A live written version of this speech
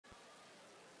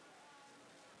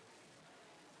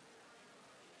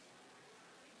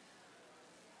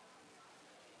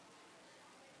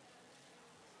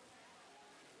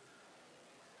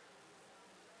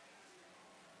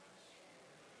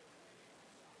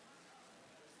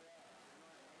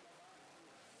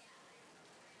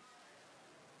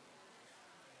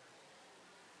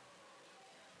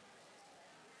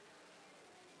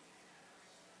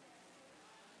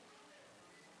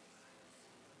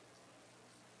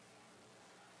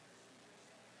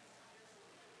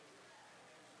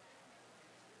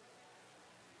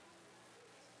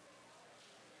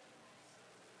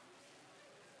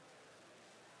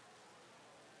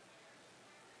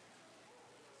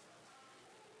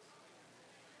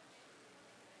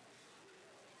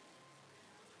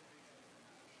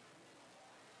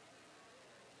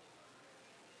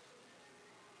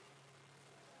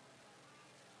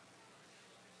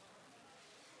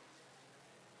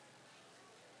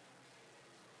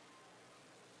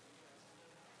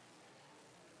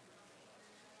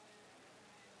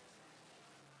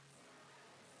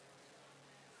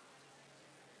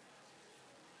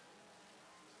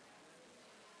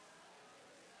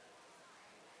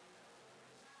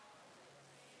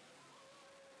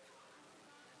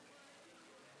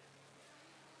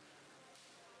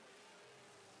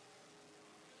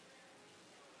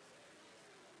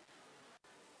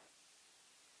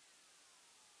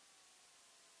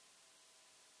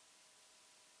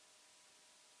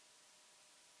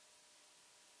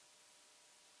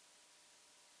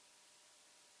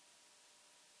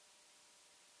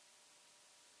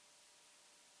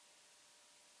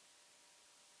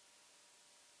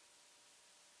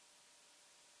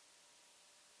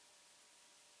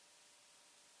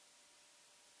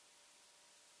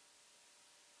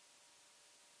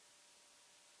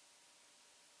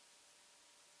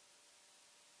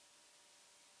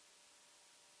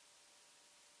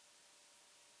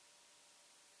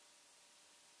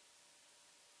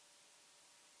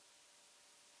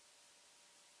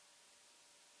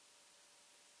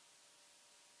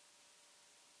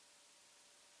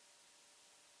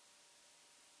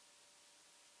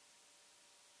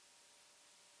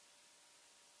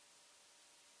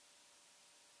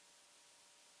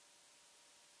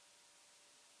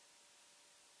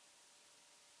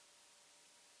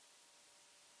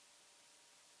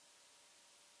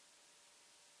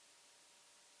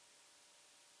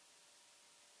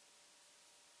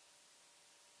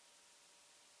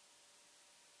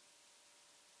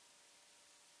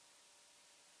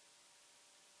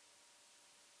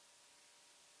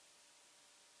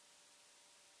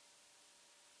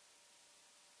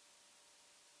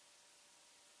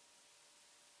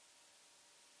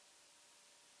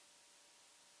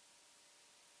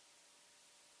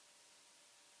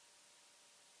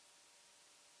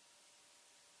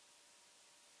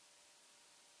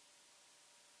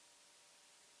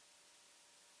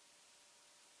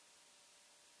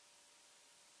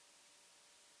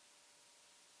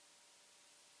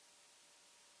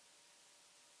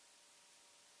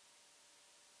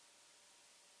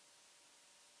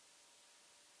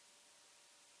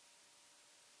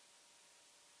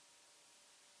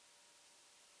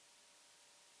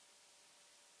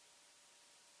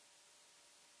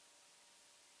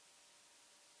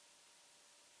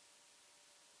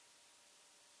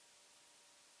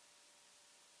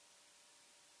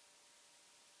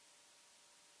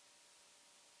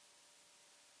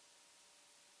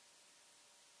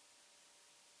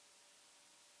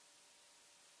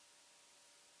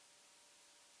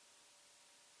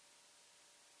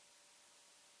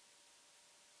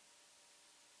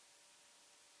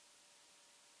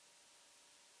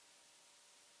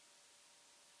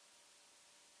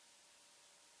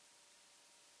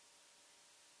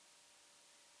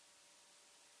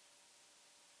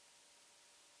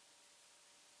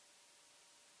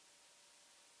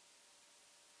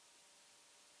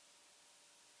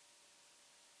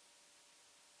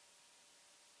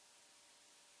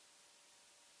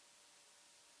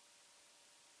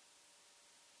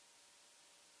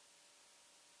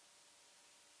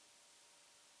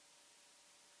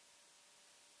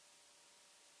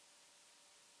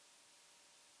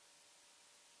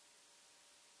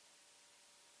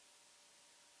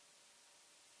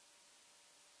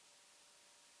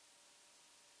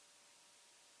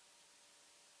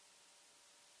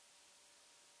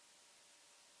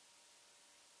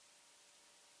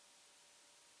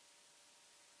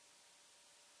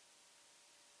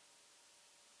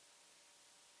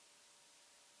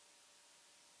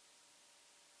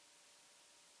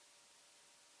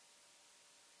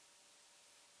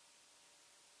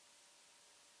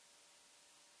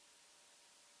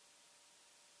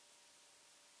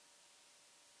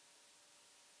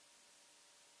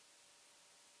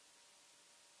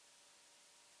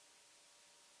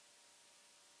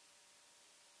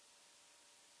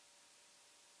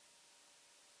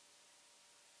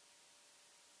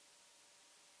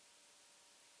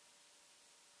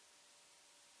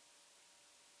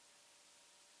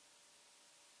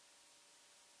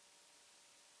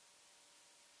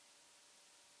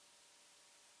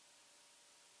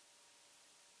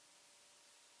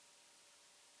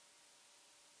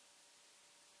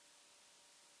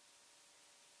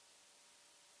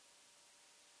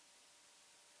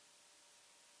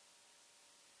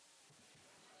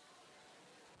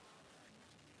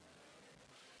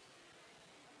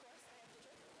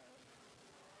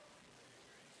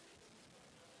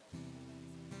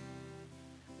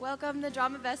Welcome the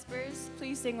Drama Vespers.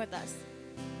 Please sing with us.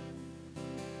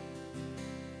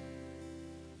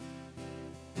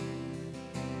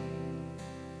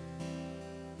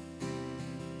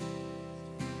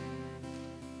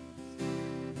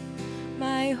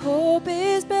 My hope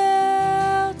is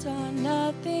built on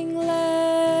nothing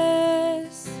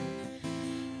less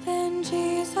than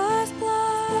Jesus'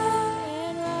 blood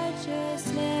and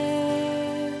righteousness.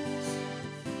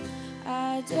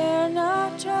 I dare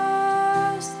not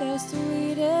trust the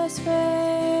sweetest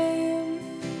fame,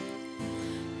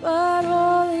 but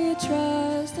wholly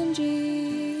trust in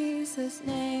Jesus'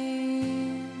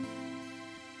 name.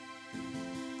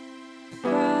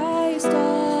 Christ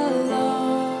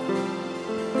alone,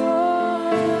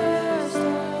 cornerstone,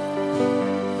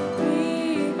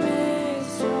 weak made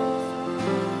strong,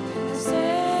 the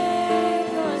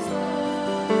Savior's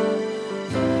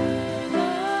love through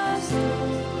the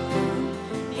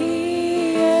storm.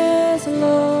 He is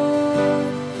Lord,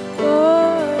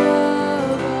 Lord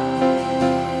of all.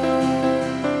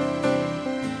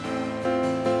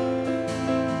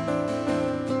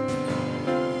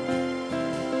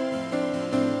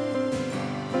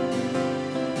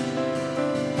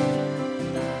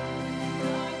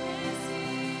 Darkness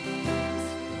seems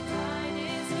to hide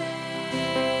his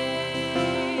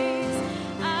face.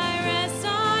 I rest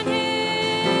on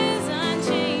his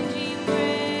unchanging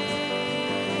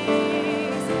grace.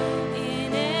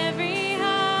 In every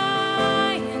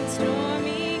high and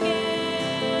stormy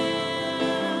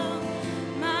gale,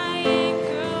 my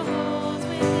anchor holds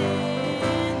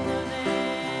within the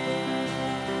veil.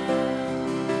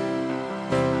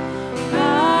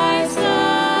 Christ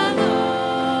alone,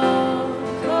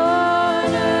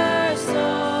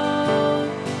 cornerstone,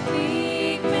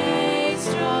 weak made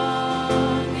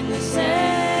strong in the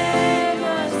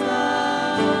Savior's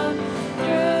love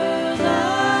through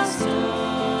the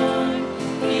storm.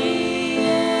 He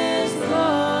is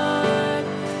Lord,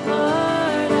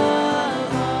 Lord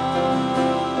of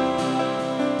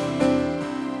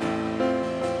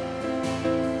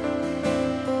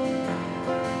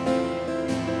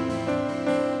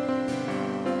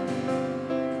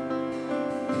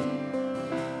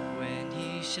When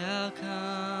he shall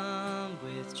come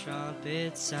with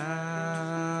trumpet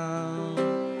sound,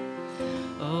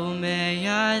 oh, may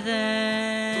I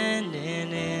then in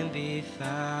him be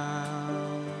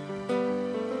found,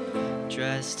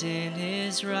 dressed in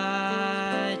his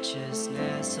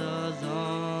righteousness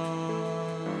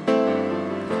alone,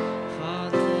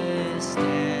 faultless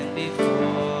stand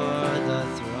before the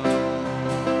throne.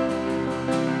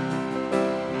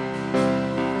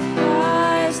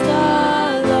 Christ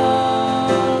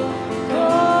alone,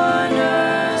 cornerstone,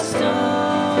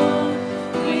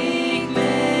 weak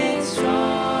made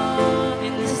strong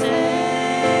in the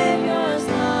Savior's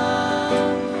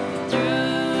love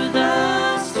through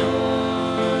the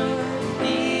storm.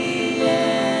 He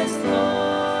is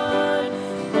Lord,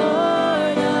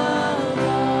 Lord of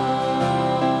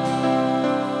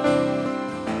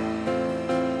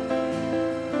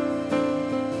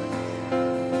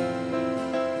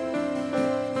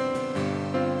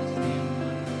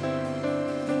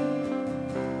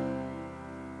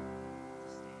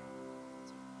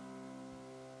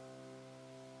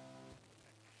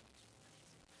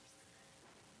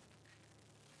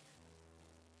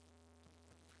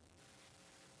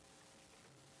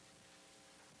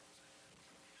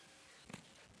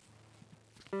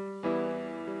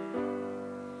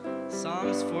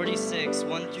Psalms 46,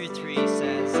 1-3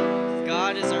 says,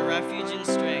 God is our refuge and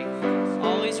strength,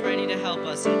 always ready to help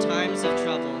us in times of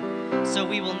trouble. So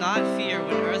we will not fear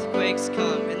when earthquakes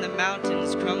come and the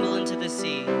mountains crumble into the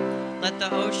sea. Let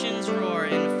the oceans roar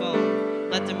and foam.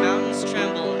 Let the mountains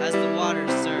tremble as the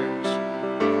waters surge.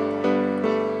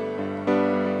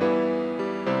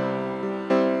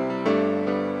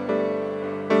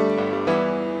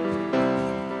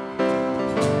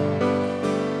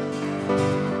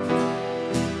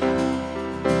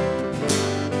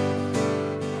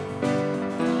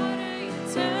 Water you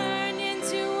turn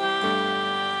into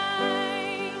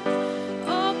wine.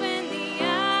 Open the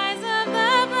eyes of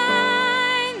the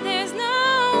blind. There's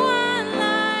no one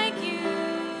like you.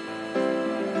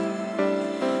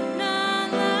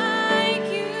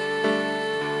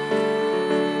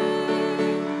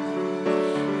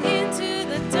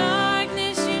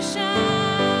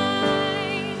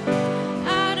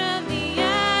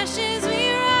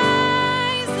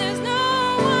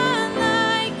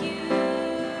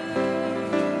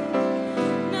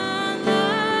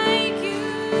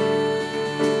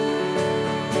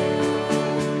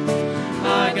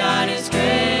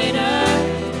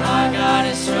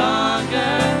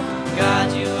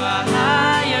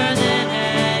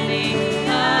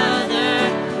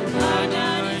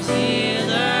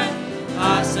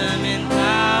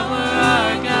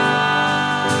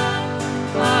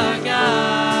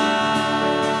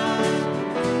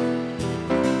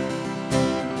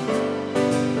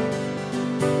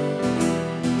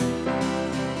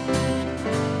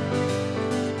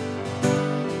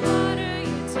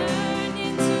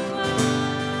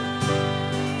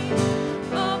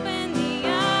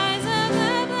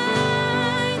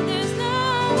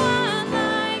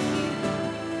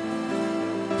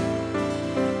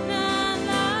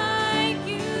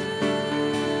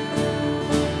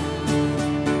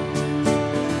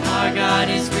 Our God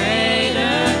is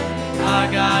greater,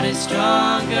 our God is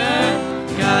stronger.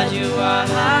 God, you are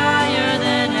higher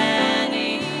than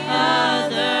any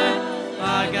other.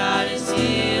 Our God is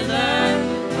healer,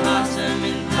 awesome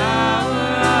in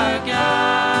power. Our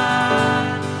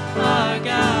God, our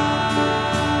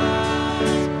God.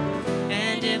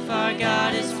 And if our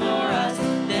God is for us,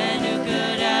 then who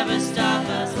could ever stop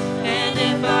us? And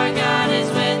if our God is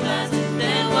with us,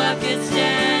 then what could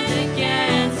stand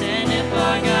against? And if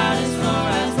our God is for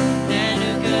us, then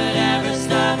who could ever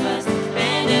stop us?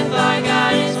 And if our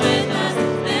God is with us,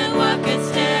 then what could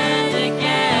stand against?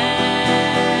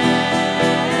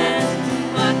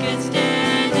 What could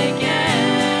stand against?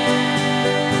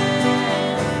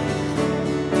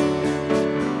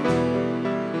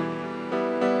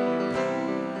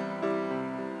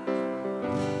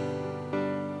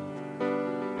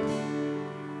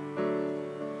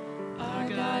 Our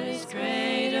God is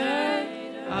greater,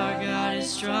 our God is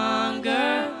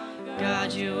stronger.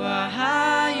 God, you are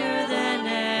higher than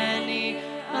any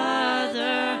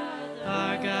other.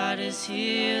 Our God is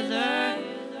healer,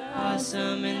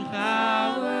 awesome in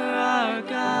power. Our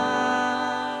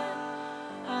God,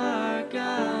 our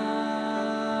God.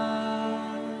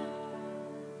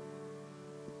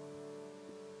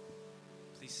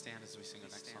 Please stand as we sing the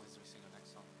next song.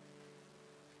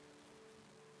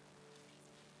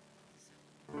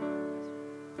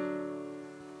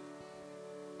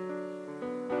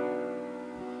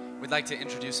 We'd like to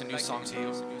introduce a new song to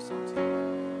you.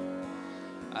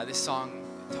 This song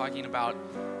talking about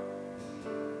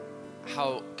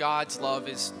how God's love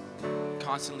is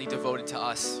constantly devoted to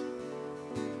us.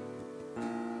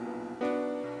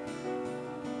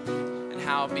 And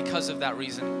how, because of that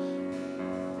reason,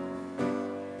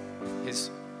 His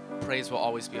praise will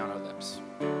always be on our lips.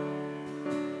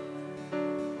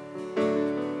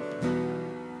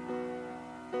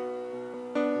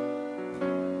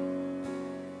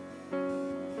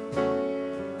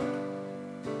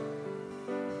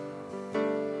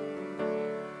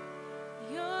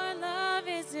 Your love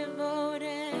is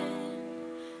devoted,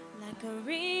 like a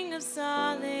ring of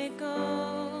solid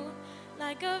gold,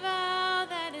 like a vow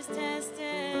that is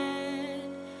tested,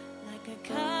 like a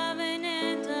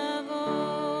covenant of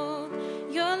old.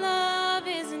 Your love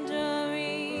is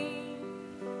enduring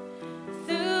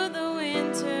through the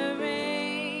winter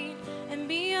rain and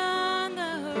beyond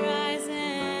the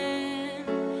horizon,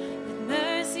 with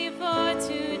mercy for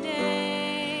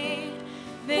today.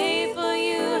 Faithful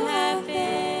you have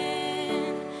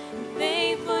been,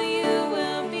 faithful you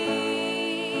will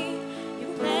be. You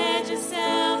pledge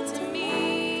yourself to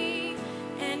me,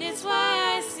 and it's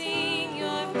why I sing.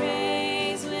 Your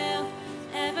praise will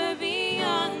ever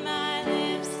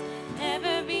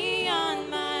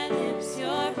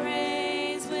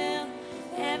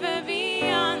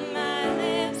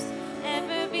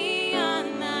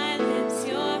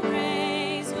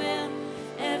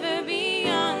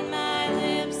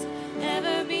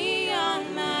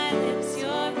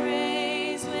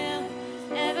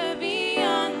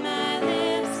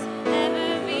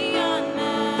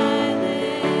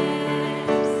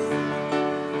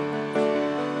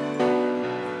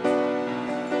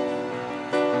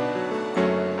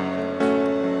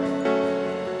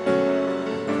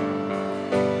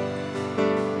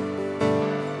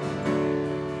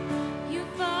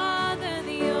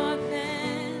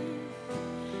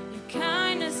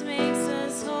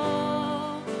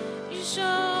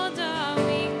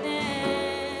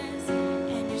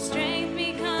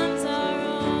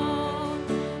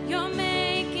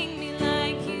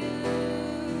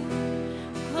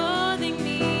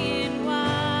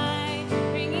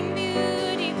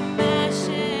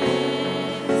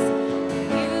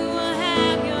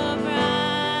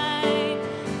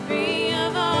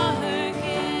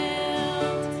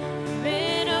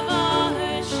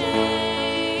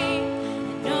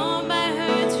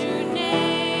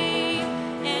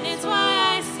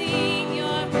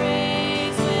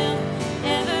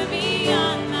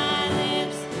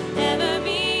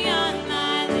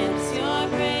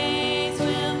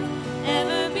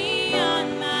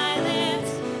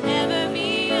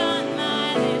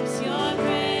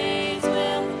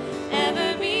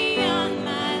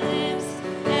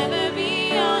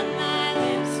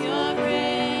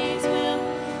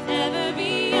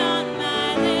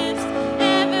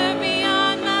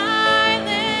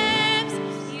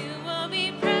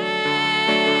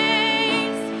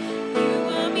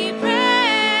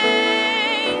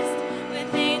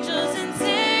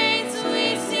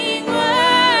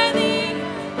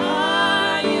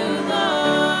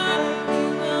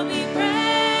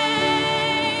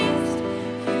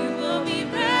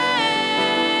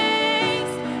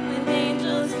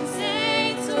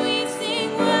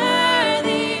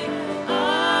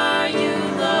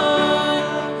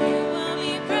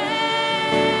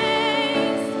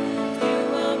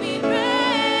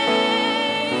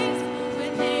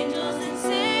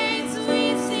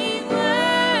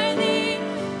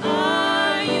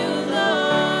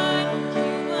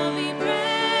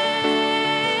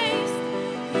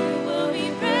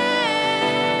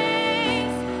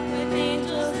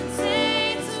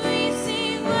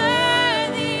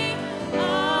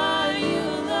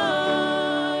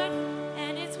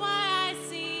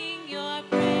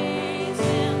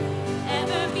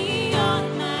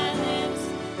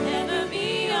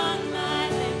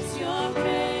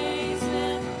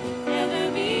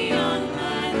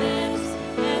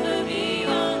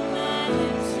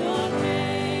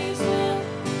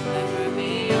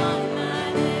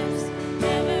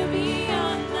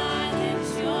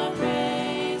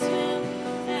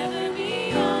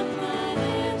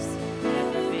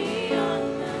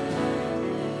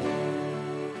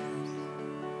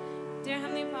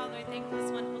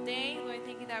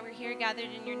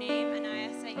gathered in your name, and I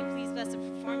ask that you please bless the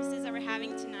performances that we're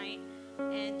having tonight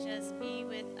and just be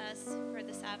with us for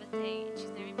the Sabbath day. In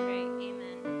Jesus' name we pray. Amen.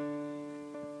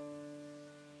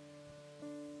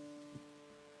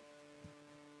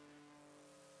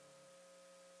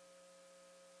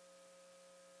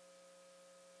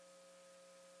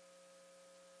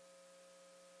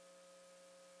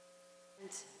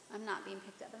 I'm not being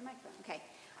picked up by the microphone. Okay.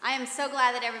 I am so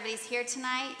glad that everybody's here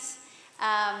tonight.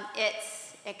 It's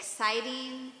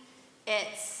exciting.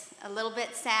 It's a little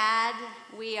bit sad.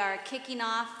 We are kicking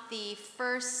off the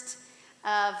first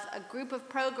of a group of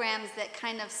programs that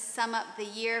kind of sum up the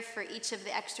year for each of the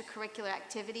extracurricular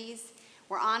activities.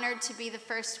 We're honored to be the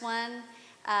first one,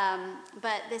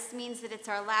 but this means that it's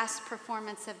our last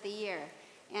performance of the year.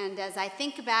 And as I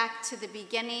think back to the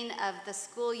beginning of the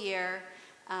school year,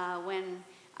 when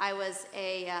I was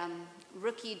a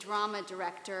rookie drama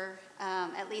director,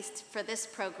 at least for this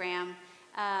program,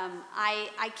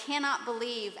 I cannot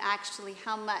believe actually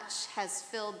how much has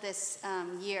filled this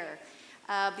year.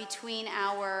 Between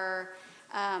our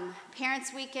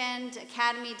Parents Weekend,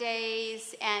 Academy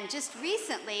Days, and just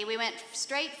recently we went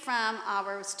straight from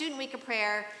our Student Week of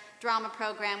Prayer drama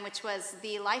program, which was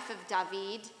the life of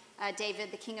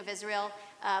David, the King of Israel,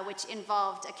 which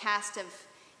involved a cast of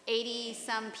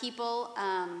 80-some people,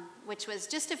 which was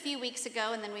just a few weeks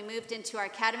ago, and then we moved into our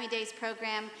Academy Days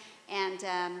program, and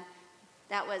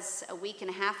that was a week and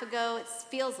a half ago. It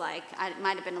feels like it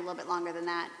might have been a little bit longer than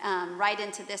that, right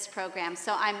into this program.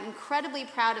 So I'm incredibly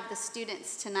proud of the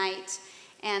students tonight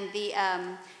and the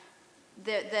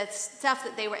stuff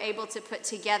that they were able to put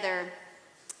together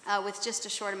with just a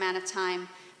short amount of time.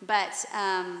 But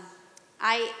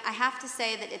I have to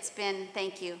say that it's been,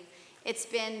 thank you. It's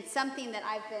been something that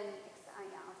I've been,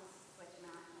 I'll just switch them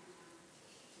out.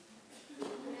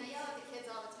 I yell at the kids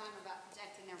all the time about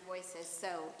projecting their voices,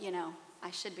 so, you know, I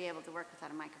should be able to work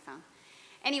without a microphone.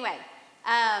 Anyway,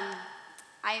 I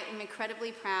am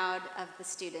incredibly proud of the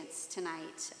students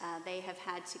tonight. They have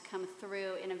had to come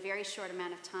through in a very short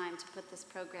amount of time to put this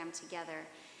program together.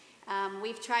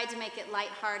 We've tried to make it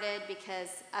lighthearted because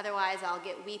otherwise I'll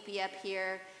get weepy up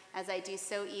here, as I do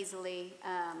so easily.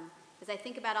 As I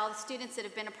think about all the students that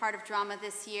have been a part of drama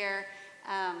this year,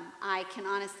 I can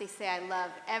honestly say I love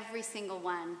every single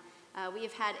one. We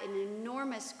have had an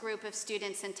enormous group of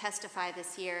students in Testify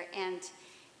this year, and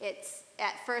it's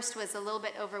at first was a little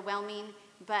bit overwhelming,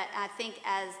 but I think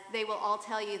as they will all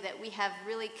tell you that we have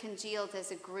really congealed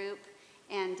as a group,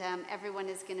 and everyone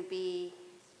is going to be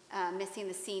missing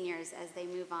the seniors as they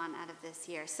move on out of this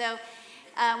year. So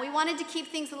we wanted to keep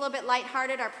things a little bit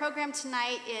lighthearted. Our program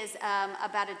tonight is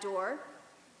about a door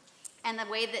and the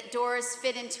way that doors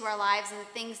fit into our lives and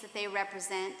the things that they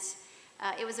represent.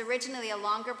 It was originally a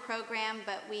longer program,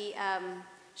 but we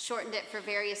shortened it for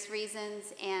various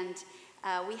reasons, and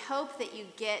we hope that you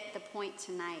get the point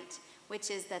tonight, which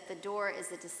is that the door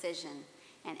is a decision.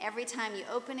 And every time you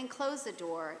open and close the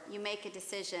door, you make a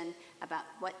decision about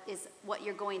what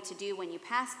you're going to do when you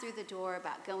pass through the door,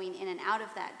 about going in and out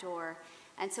of that door.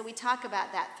 And so we talk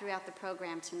about that throughout the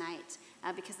program tonight,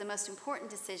 because the most important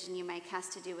decision you make has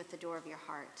to do with the door of your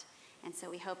heart. And so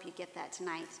we hope you get that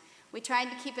tonight. We tried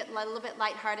to keep it a little bit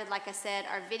lighthearted, like I said.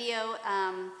 Our video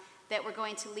that we're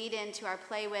going to lead into our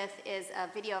play with is a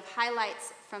video of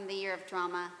highlights from the year of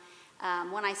drama.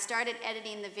 When I started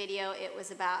editing the video, it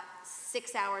was about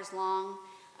 6 hours long.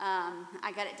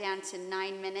 I got it down to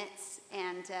 9 minutes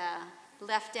and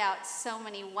left out so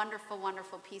many wonderful,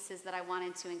 wonderful pieces that I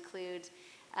wanted to include.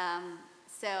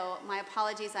 So my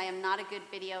apologies, I am not a good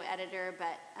video editor,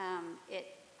 but it,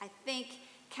 I think,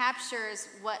 captures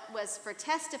what was for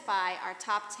Testify our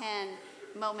top 10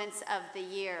 moments of the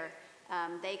year.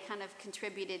 They kind of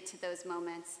contributed to those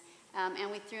moments.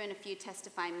 And we threw in a few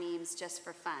Testify memes just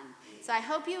for fun. So I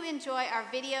hope you enjoy our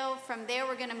video. From there,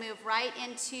 we're going to move right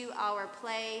into our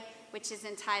play, which is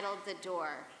entitled The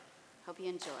Door. Hope you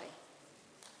enjoy.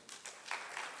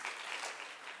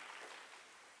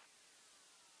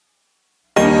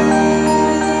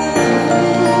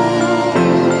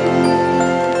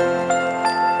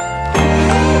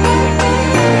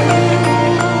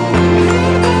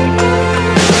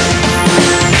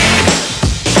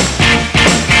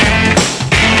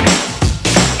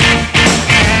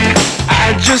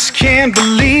 Just can't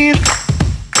believe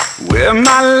where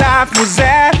my life was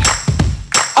at.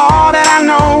 All that I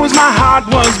know is my heart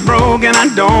was broken. I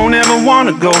don't ever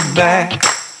want to go back.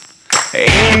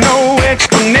 Ain't no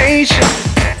explanation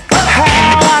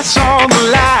how I saw the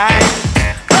light.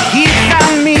 He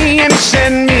found me and he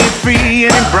set me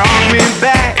free, and he brought me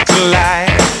back to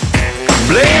life.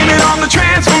 Blame it on the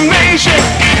transformation,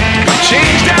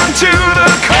 change down to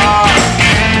the core.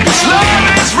 It's love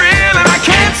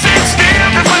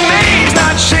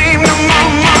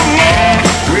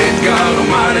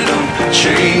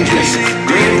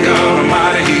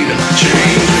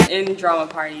drama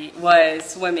party was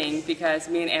swimming, because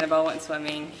me and Annabelle went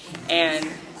swimming and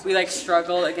we like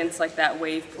struggled against like that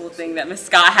wave pool thing that Miss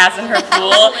Scott has in her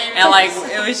pool, and like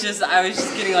I was just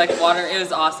getting like water. It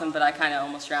was awesome, but I kind of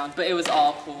almost drowned. But it was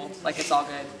all cool. Like it's all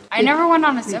good. I never went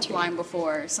on a zip line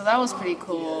before, so that was pretty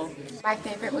cool. My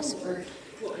favorite was food.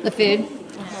 The food?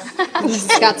 Mrs.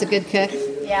 Scott's a good cook.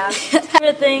 Yeah.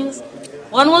 Favorite things.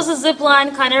 One was the zip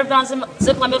line. I never been on a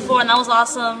zip line before, and that was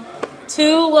awesome.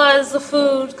 2 was the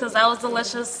food, because that was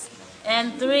delicious.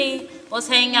 And 3 was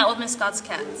hanging out with Miss Scott's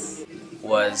cats.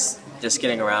 Was just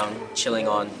getting around, chilling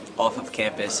off of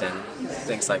campus and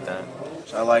things like that.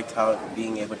 I liked how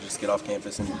being able to just get off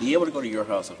campus and be able to go to your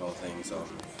house of all things. So.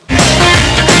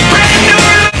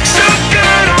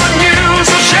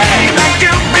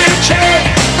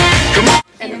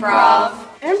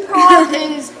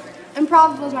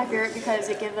 Improv was my favorite because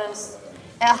it gave us,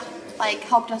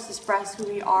 helped us express who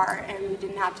we are, and we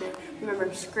didn't have to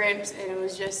remember scripts, and it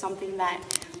was just something that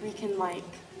we can make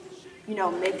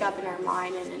up in our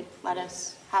mind and let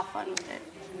us have fun with it.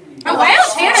 Oh, why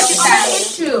else Hannah get that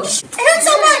issue? It hurt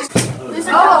so much!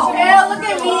 Oh, yeah, look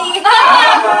at me!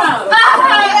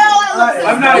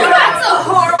 I'm not. That's a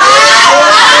horrible.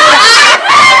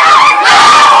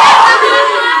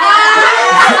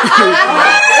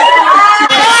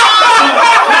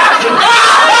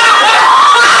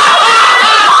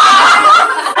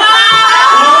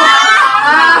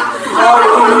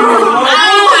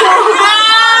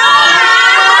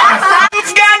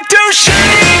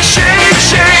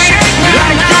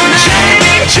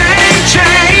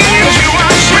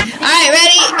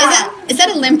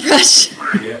 Brush.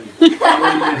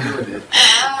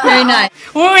 Very nice.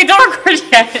 Wait, don't record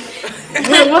yet.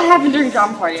 Wait, what happened during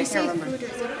drama party? I can't remember.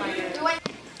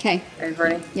 Okay. Are you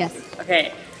recording? Yes.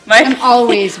 Okay. I'm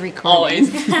always recording.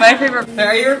 Always. My favorite.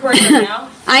 Are you recording right now?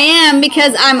 I am,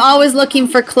 because I'm always looking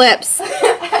for clips. So.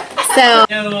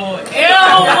 Ew.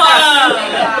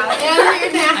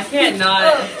 I can't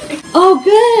not. Oh,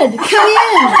 good. Come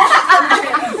in.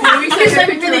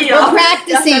 We're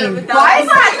practicing. Why is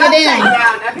that Get in.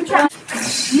 I've been trying.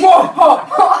 $1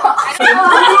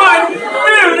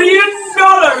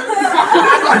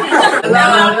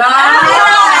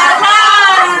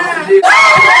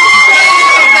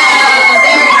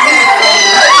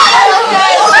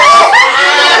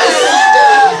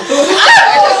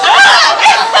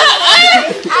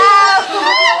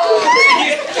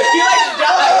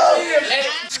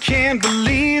 Can't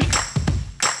believe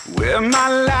where my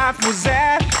life was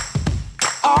at.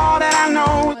 All that I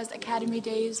know was Academy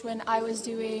Days when I was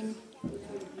doing, I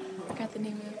forgot the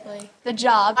name of the play. The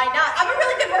Job. Why not? I'm a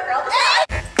really good worker.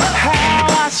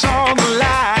 how I saw the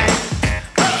light.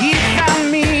 He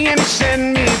found me and he set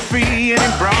me free, and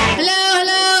he brought.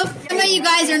 Hello. Some of you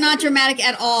guys are not dramatic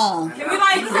at all. Can we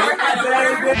like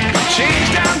Change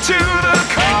down to the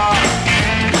core.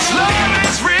 This love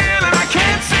is real and I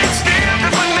can't sit still,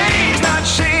 'cause my name's not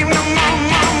shame no more.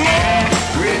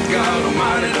 Great God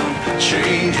Almighty, don't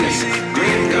change me.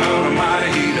 Great God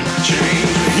Almighty, He done change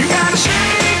me. You gotta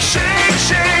shake, shake,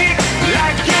 shake,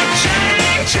 like you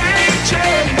change.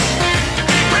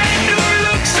 Brand new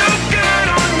look so good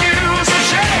on you, so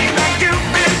shake like you've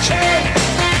been changed.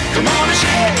 Come on and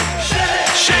shake,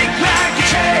 shake like you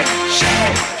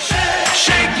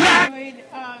shake like.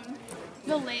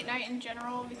 The late night in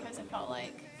general, because I felt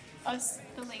like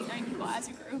the late night people as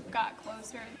a group got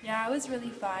closer. Yeah, it was really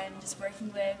fun just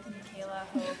working with Michaela,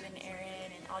 Hope, and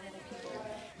Erin, and all the other people.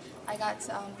 I got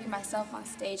to be myself on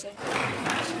stage.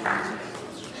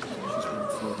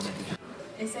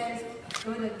 It says,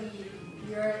 go to be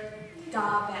your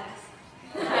da best.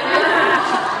 But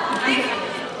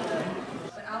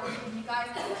I will give you guys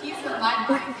keep in my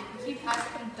mind if you keep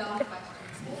asking dumb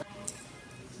questions.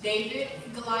 David,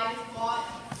 Goliath fought.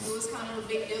 It was kind of a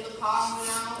big deal. The car went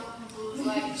out. People was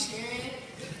like cheering.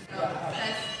 No.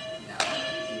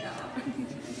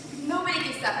 Nobody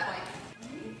gets that point.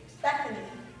 Bethany.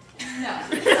 No.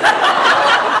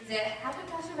 Is it have to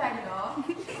catch a ragdoll?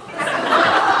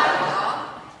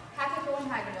 Have to go in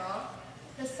Haggadol?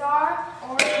 The Tsar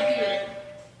or the beard?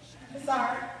 The Tsar.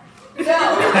 No.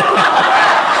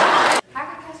 Have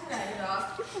to catch a ragdoll?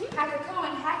 Have to go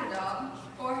in Haggadol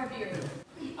or her beard?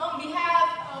 On behalf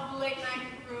of the late night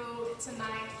crew,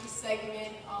 tonight the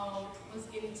segment was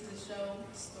getting to the show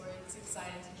story. It's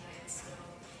exciting tonight. So,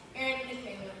 Erin and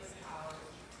Michaela is out.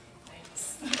 Thanks.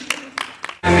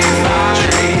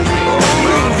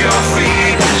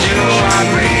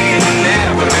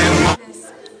 This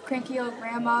cranky old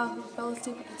grandma who fell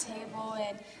asleep at the table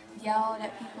and yelled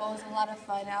at people. It was a lot of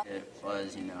fun out. It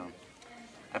was,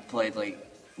 I played like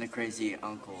the crazy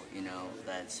uncle,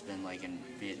 that's been like in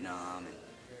Vietnam, and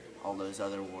all those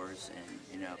other wars and,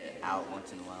 you know, out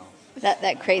once in a while.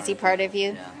 That crazy part of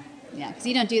you? Yeah. Yeah, because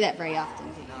you don't do that very often,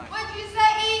 do you? What'd you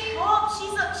say, E? Oh, she's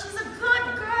a good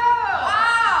girl.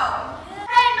 Wow.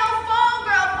 Ain't no phone,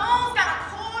 girl. Phone's got a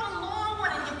cord, a long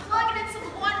one, and you plug it into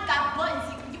the one that got buttons.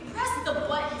 You press the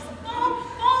buttons. Phone,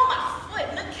 my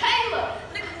foot. Nikayla.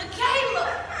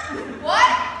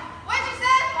 What? What'd you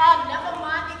say? Oh, never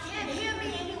mind. You can't hear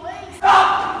me anyway.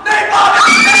 Stop! Name on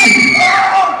it!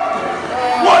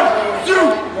 1, 2,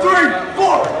 3,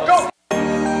 4, go!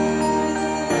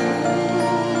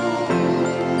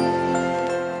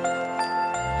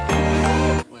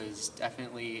 Was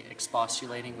definitely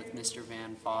expostulating with Mr.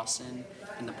 Van Fossen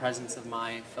in the presence of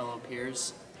my fellow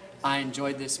peers. I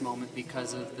enjoyed this moment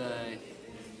because of the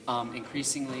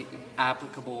increasingly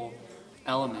applicable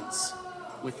elements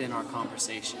within our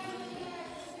conversation.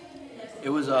 It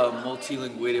was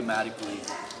multilingually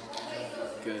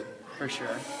good. For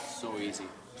sure. So easy.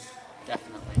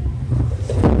 Definitely.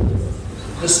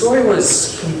 The story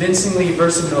was convincingly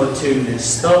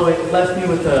verisimilitudinous, though it left me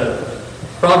with a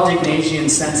Brobdingnagian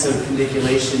sense of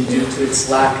condiculation due to its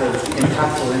lack of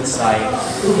impactful insight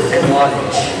and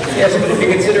logic. Yes, but if you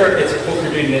consider its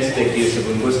opportunistic use of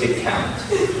linguistic talent,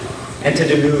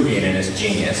 antediluvian in its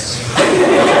genius.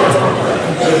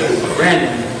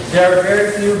 Brandon, there are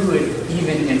very few who would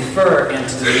even infer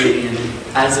antediluvian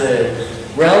as a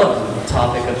relevant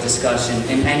topic of discussion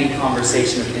in any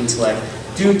conversation of intellect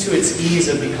due to its ease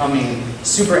of becoming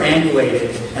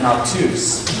superannuated and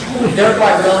obtuse,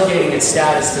 thereby relegating its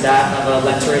status to that of a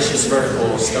lectitious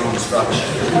vertical stone structure.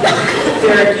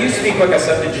 Derek, you speak like a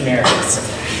septuagenarian.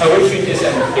 I wish you'd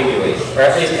disambiguate, or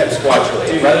at least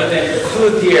absquatulate, rather than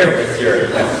fluthier with your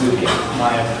effluvium.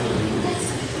 My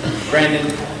effluvium. Brandon,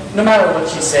 no matter what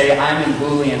you say, I'm in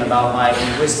Boolean about my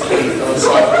linguistically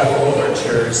philosophical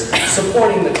overtures,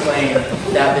 supporting the claim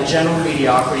that the general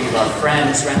mediocrity of our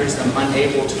friends renders them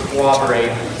unable to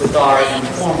cooperate with our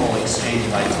informal exchange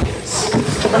of ideas.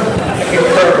 I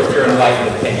concur with your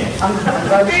enlightened opinion.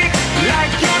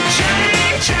 Like your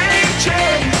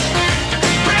chain.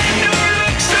 Brand new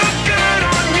looks so good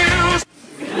on you.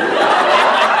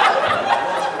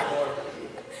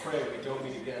 Pray we don't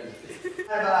meet again.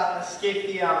 I've escaped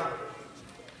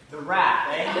the wrath,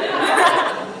 eh?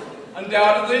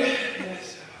 Undoubtedly,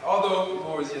 yes. Although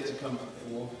more is yet to come for the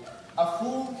fool. A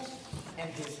fool and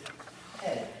his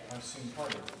head are soon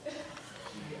parted.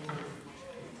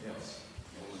 Yes,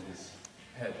 and his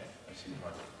head are soon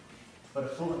parted. But a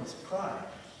fool and his pride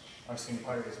are soon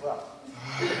parted as well.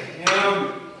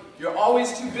 You're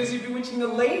always too busy bewitching the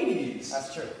ladies.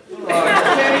 That's true. You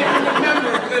can't even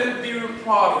remember a good Hebrew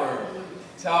proverb.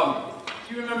 Tell me,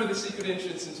 do you remember the secret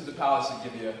entrance into the palace of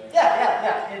Gibeah?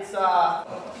 Yeah. It's,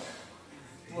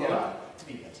 Yeah. To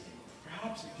be continued.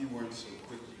 Perhaps if you weren't so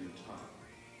quick with your tongue,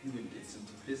 you wouldn't get sent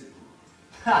to visit me.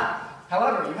 Ha!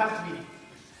 However, you have to be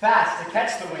fast to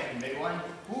catch the wind, big one.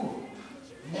 Ooh.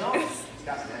 No, It's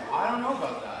got some I don't know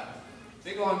about that.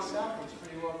 Big long staff works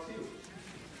pretty well too.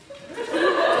 Oh,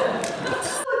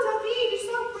 David, you're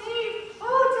so brave.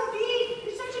 Oh, David,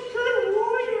 you're such a good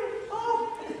warrior.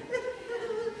 Oh,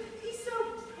 he's so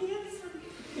handsome.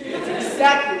 That's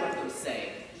exactly what they're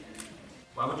saying.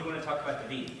 Why would you want to talk about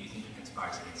David? Do you think he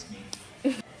conspires against me?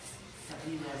 David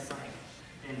has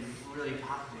been really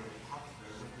popular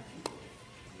with the people.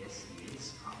 Yes, he is.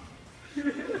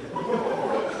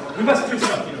 We must do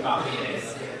something about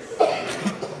this.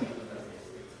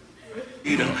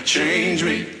 You don't change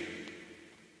me.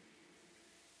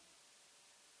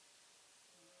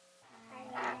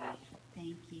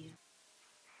 Thank you.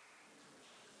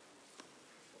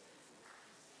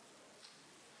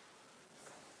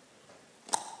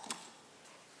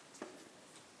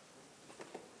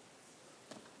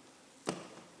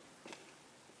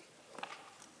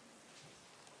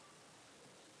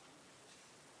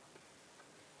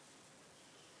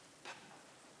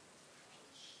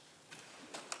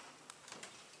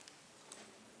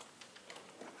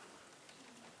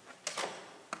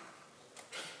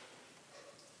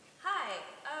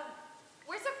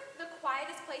 Where's the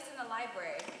quietest place in the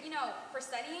library? You know, for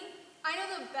studying? I know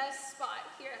the best spot.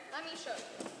 Here, let me show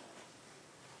you.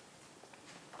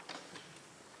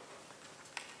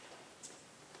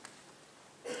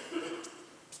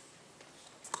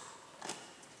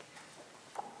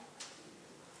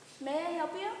 May I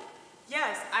help you?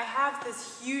 Yes, I have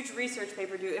this huge research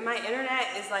paper due, and my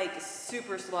internet is like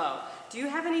super slow. Do you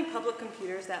have any public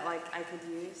computers that like I could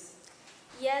use?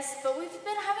 Yes, but we've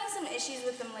been having some issues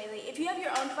with them lately. If you have your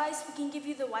own device, we can give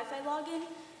you the Wi-Fi login,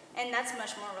 and that's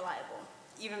much more reliable.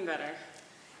 Even better.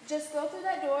 Just go through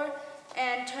that door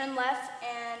and turn left,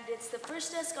 and it's the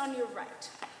first desk on your right.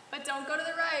 But don't go to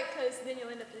the right, because then you'll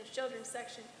end up in the children's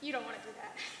section. You don't want to do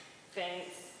that.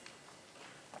 Thanks.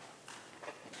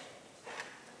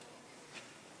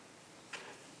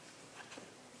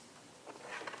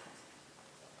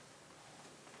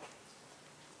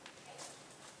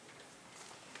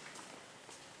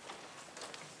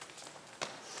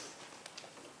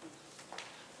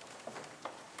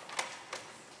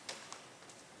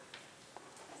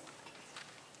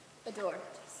 A door.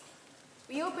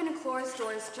 We open and close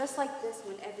doors just like this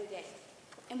one every day.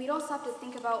 And we don't stop to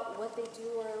think about what they do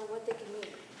or what they can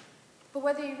mean. But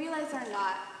whether you realize it or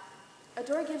not, a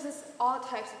door gives us all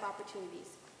types of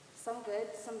opportunities. Some good,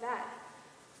 some bad.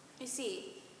 You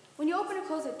see, when you open or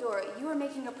close a door, you are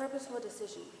making a purposeful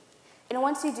decision. And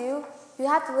once you do, you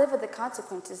have to live with the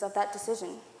consequences of that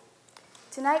decision.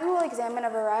 Tonight we will examine a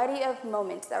variety of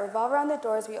moments that revolve around the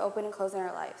doors we open and close in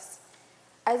our lives.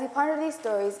 As we ponder these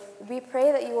stories, we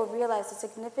pray that you will realize the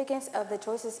significance of the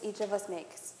choices each of us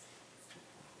makes.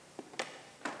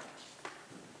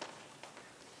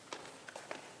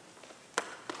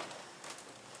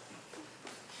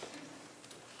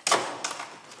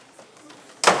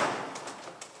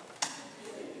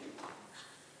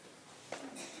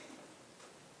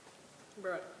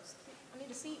 Bro, I need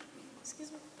a seat.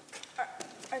 Excuse me.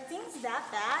 Are things that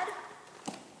bad?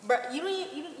 Bruh, you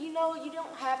know you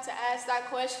don't have to ask that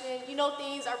question. You know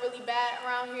things are really bad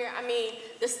around here. I mean,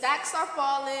 the stacks are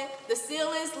falling, the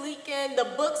ceiling's leaking,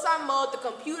 the books are mulled, the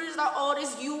computers are old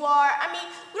as you are. I mean,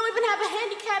 we don't even have a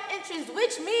handicap entrance,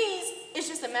 which means it's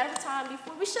just a matter of time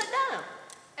before we shut down.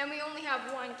 And we only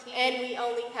have one key. And we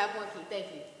only have one key. Thank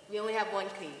you. We only have one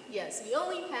key. Yes, we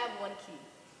only have one key.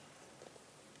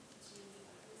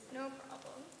 No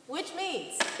problem. Which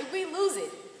means if we lose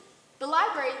it, the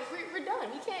library, we're done.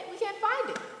 We can't find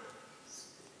it.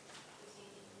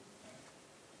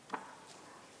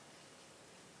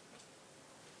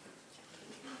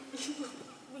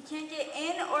 We can't get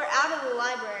in or out of the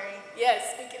library.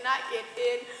 Yes, we cannot get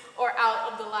in or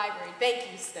out of the library.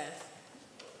 Thank you, Steph.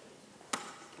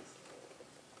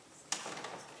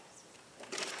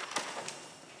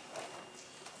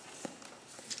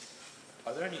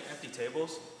 Are there any empty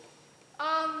tables?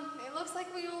 It looks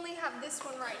like we only have this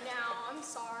one right now. I'm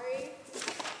sorry.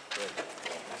 Good.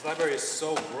 This library is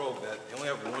so broke that they only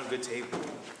have one good table.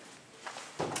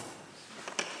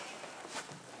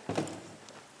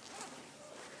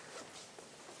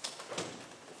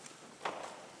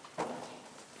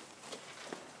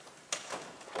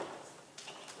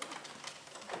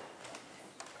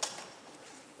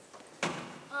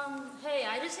 Hey,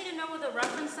 I just need to know where the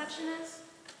reference section is.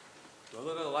 Do I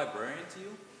look like a librarian to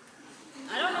you?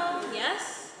 I don't know,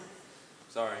 yes?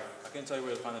 Sorry, I couldn't tell you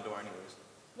where to find the door anyways.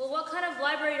 Well, what kind of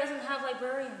library doesn't have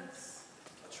librarians?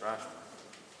 A trash one.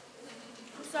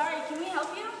 I'm sorry, can we help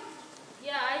you?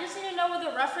 Yeah, I just need to know where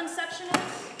the reference section is.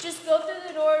 Just go through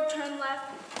the door, turn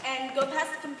left, and go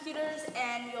past the computers,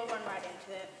 and you'll run right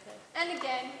into it. And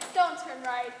again, don't turn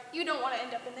right. You don't want to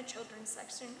end up in the children's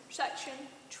section.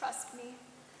 Trust me.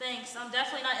 Thanks, I'm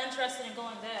definitely not interested in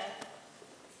going there.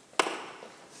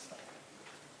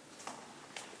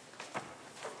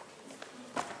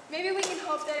 Maybe we can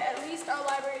hope that at least our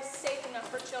library is safe enough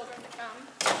for children to come.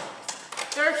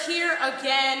 They're here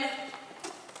again.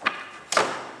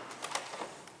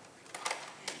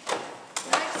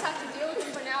 You might just have to deal with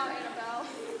them for now, Annabelle.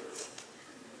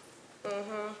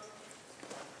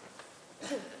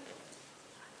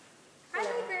 Hi,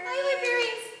 librarians. Hi,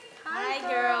 librarians. Hi,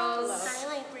 girls.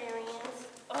 Hi, librarians.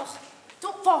 Ugh,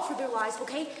 don't fall for their lies,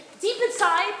 okay? Deep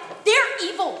inside, they're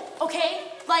evil,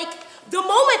 okay? Like, the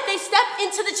moment they step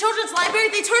into the children's library,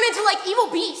 they turn into, like, evil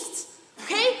beasts,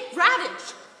 okay?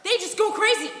 Ravage. They just go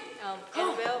crazy.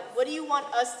 Annabelle, what do you want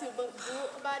us to do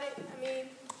about it? I mean,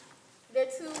 they're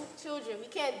two children. We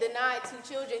can't deny two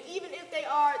children, even if they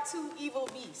are two evil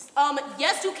beasts.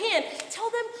 Yes, you can. Tell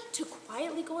them to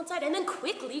quietly go inside and then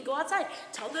quickly go outside.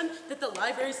 Tell them that the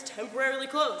library is temporarily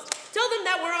closed. Tell them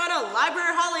that we're on a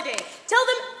library holiday. Tell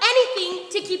them anything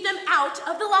to keep them out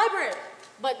of the library.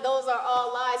 But those are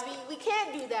all lies. We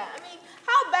can't do that. I mean,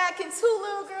 how bad can two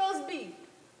little girls be?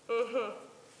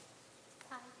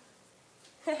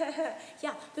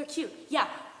 Yeah, they're cute. Yeah,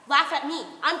 laugh at me.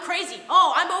 I'm crazy.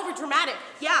 Oh, I'm over dramatic.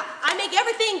 Yeah, I make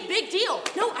everything big deal.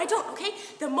 No, I don't, okay?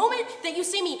 The moment that you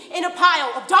see me in a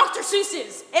pile of Dr.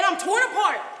 Seuss's and I'm torn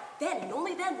apart, then and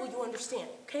only then will you understand,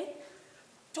 okay?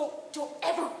 Don't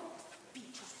ever be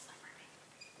a children's librarian.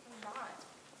 I'm not.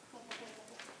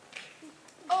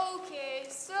 Okay,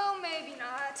 so maybe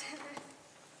not.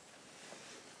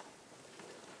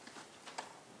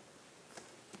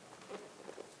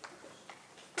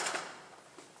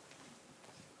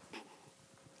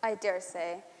 I dare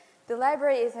say The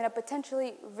library is in a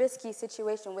potentially risky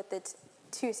situation with its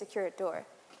too secure door.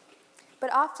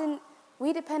 But often,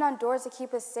 we depend on doors to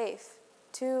keep us safe,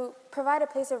 to provide a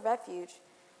place of refuge.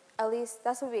 At least,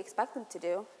 that's what we expect them to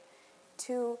do.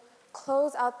 To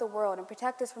close out the world and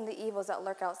protect us from the evils that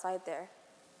lurk outside there.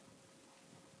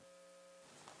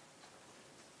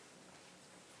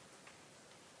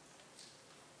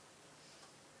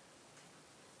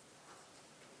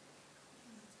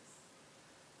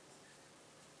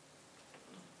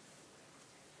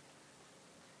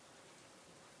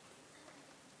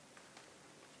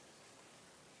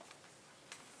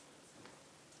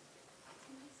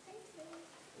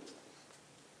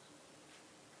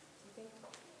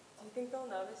 Do you think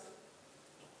they'll notice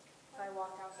if I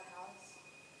walk out the house?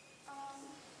 I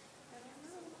don't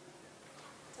know.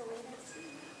 So wait and see.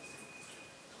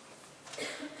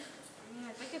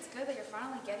 I think it's good that you're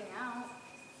finally getting out.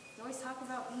 You always talk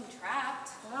about being trapped.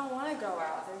 I don't want to go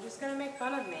out. They're just going to make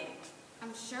fun of me.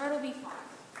 I'm sure it'll be fun.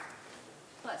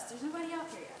 Plus, there's nobody out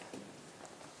here yet.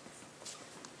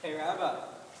 Hey, Rabbi,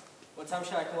 what time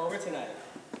should I come over tonight?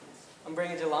 I'm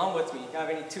bringing Jalam with me. You have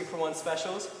any 2-for-1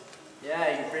 specials?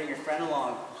 Yeah, you can bring your friend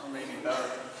along, or maybe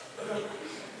both.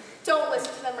 Don't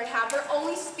listen to them, Rahab. They're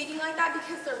only speaking like that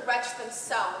because they're wretched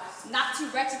themselves. Not too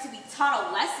wretched to be taught a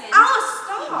lesson. Alice,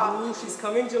 stop! Ooh, she's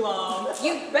coming, Jalam.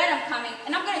 You bet I'm coming,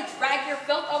 and I'm gonna drag your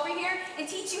filth over here and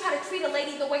teach you how to treat a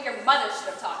lady the way your mother should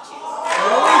have taught you.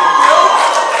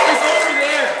 It's over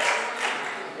there.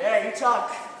 Yeah, you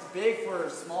talk big for a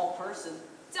small person.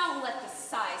 Don't let the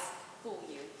size fool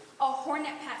you. A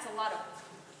hornet packs a lot of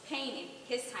pain in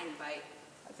his tiny bite.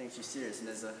 I think she's serious,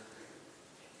 Nizza.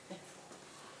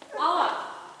 Allah!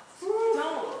 Don't!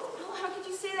 Oh, how could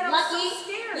you say that? Lucky, I'm so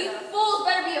scared. you fools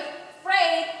better be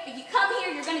afraid. If you come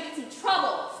here, you're gonna get some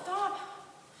trouble. Stop.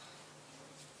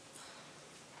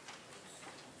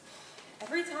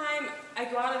 Every time I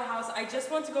go out of the house, I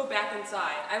just want to go back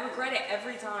inside. I regret it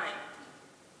every time.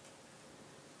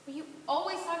 But you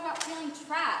always talk about feeling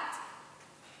trapped.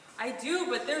 I do,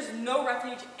 but there's no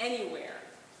refuge anywhere.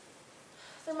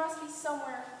 There must be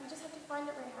somewhere. We just have to find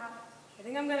it, Rahab. I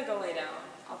think I'm gonna go lay down.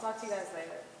 I'll talk to you guys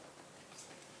later.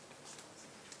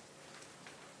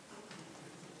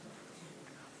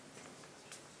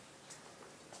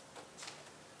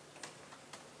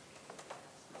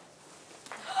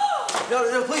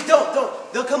 No, please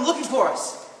don't. They'll come looking for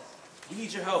us. We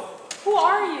need your help. Who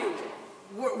are you?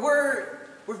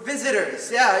 We're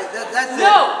visitors. Yeah, that's it.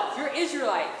 No! You're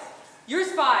Israelites. You're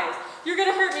spies. You're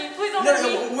gonna hurt me. Please don't hurt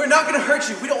me. No, we're not gonna hurt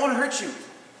you. We don't want to hurt you.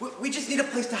 We just need a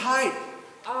place to hide.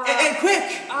 And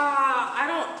quick! I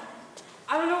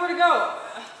don't know where to go.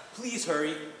 Please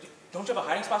hurry. Don't you have a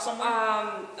hiding spot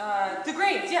somewhere? The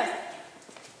graves, yes.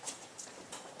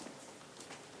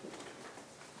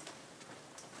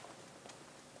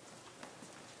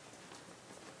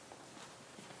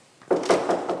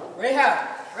 Rahab!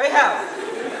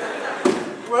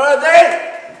 Where are they?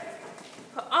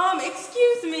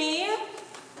 Excuse me.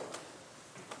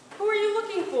 Who are you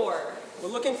looking for? We're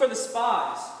looking for the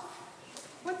spies.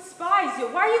 What spies?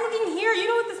 Why are you looking here? You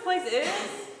know what this place is?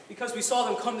 Because we saw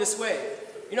them come this way.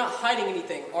 You're not hiding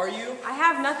anything, are you? I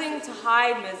have nothing to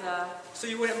hide, Miza. So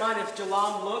you wouldn't mind if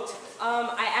Jalam looked?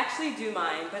 I actually do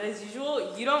mind, but as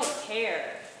usual, you don't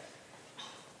care.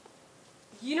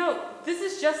 You know, this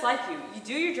is just like you. You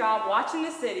do your job watching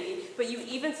the city, but you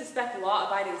even suspect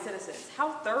law-abiding citizens.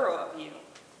 How thorough of you.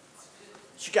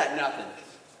 You got nothing.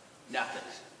 Nothing.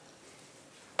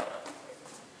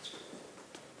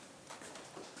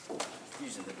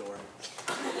 Using the door.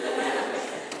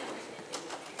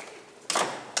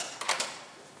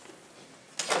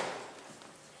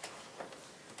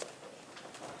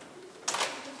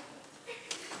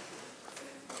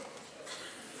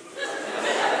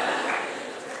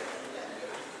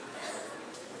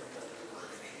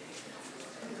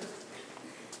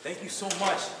 Thank you so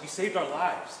much. You saved our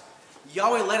lives.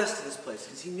 Yahweh led us to this place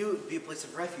because he knew it would be a place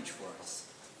of refuge for us.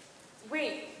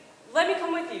 Wait, let me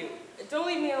come with you. Don't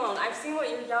leave me alone. I've seen what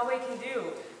your Yahweh can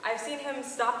do. I've seen him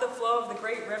stop the flow of the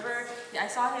great river. I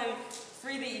saw him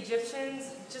free the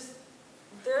Egyptians.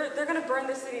 They're going to burn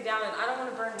the city down, and I don't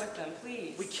want to burn with them.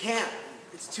 Please. We can't.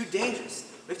 It's too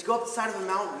dangerous. We have to go up the side of the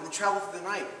mountain and then travel through the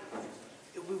night.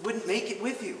 We wouldn't make it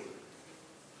with you.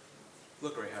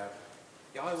 Look, Rahab.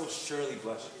 Yahweh will surely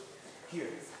bless you. Here.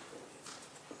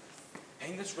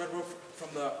 Hang this red rope from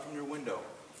your window,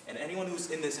 and anyone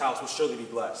who's in this house will surely be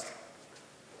blessed.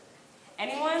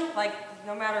 Anyone? Like,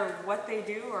 no matter what they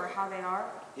do or how they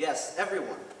are? Yes,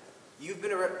 everyone. You've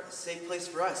been a safe place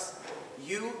for us.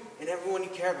 You and everyone you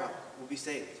care about will be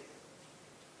saved.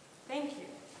 Thank you.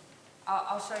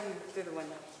 I'll show you through the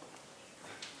window.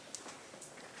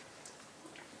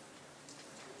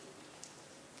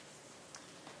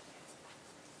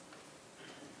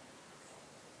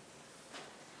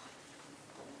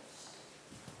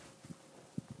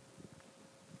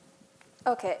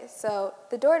 Okay, so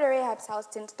the door to Rahab's house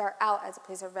didn't start out as a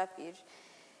place of refuge.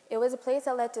 It was a place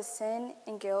that led to sin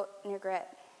and guilt and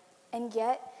regret. And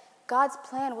yet, God's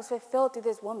plan was fulfilled through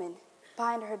this woman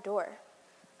behind her door.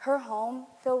 Her home,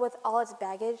 filled with all its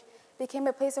baggage, became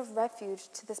a place of refuge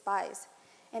to the spies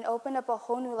and opened up a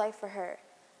whole new life for her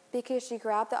because she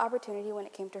grabbed the opportunity when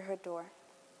it came to her door.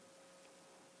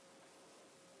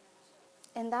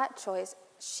 In that choice,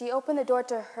 she opened the door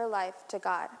to her life to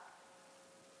God.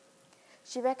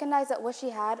 She recognized that what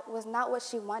she had was not what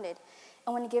she wanted,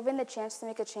 and when given the chance to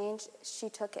make a change, she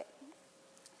took it.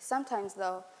 Sometimes,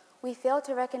 though, we fail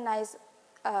to recognize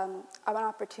an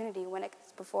opportunity when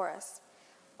it's before us,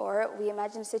 or we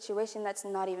imagine a situation that's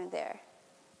not even there.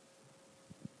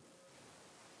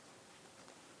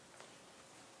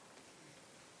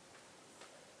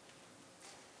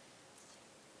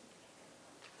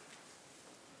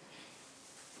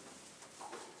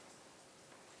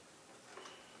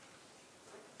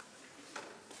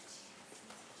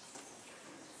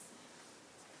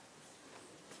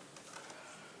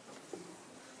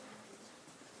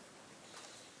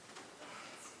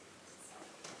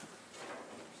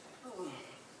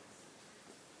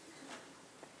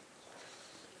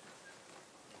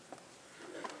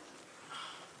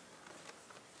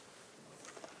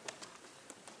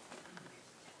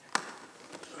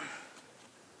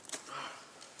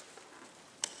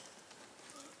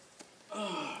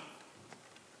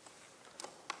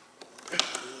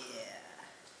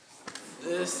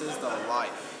 This is the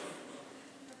life.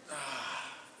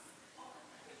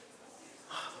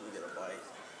 Let me get a bite.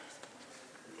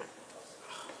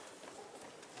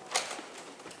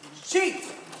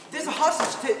 Chief, there's a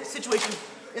hostage situation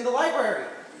in the library.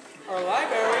 Our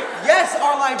library? Yes,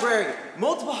 our library.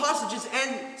 Multiple hostages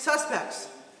and suspects.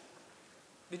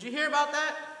 Did you hear about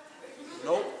that?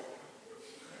 Nope.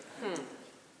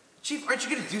 Chief, aren't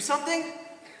you gonna do something?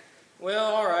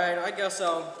 Well, all right. I guess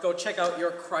I'll go check out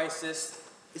your crisis.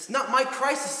 It's not my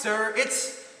crisis, sir.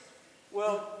 It's...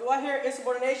 Well, do I hear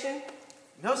insubordination?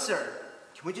 No, sir.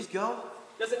 Can we just go?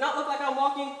 Does it not look like I'm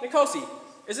walking? Nikosi,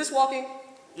 is this walking?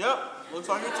 Yep, looks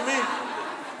like it to me.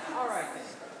 All right,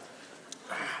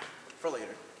 then. For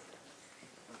later.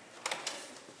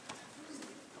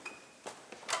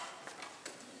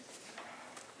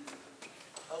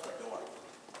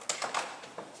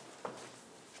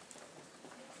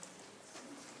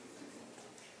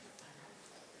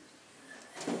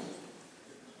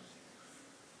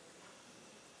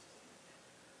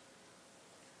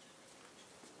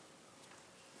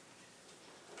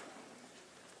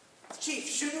 Chief,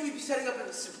 shouldn't we be setting up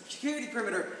a security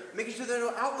perimeter, making sure there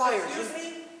are no outliers? Excuse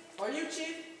me? Are you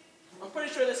chief? I'm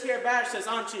pretty sure this here badge says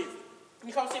I'm chief. Can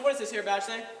you come see what does this here badge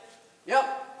say? Yep.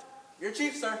 You're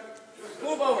chief, sir.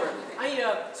 Move over. I need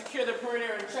to secure the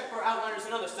perimeter and check for outliners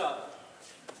and other stuff.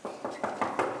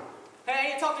 Hey, I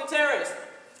need to talk to terrorists.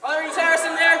 Are there any terrorists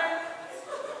in there?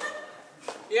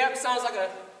 Yep, sounds like a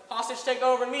hostage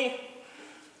takeover to me.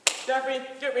 Jeffrey,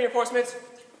 get reinforcements.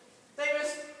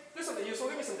 Davis, do something useful.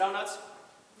 Give me some donuts.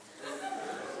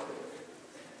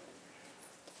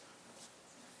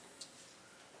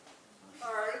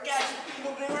 Alright, I got you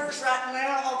people doers right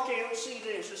now. Okay, let's see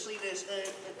this.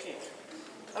 Okay.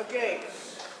 Okay.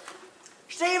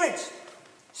 Stevens,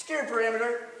 secure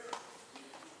perimeter.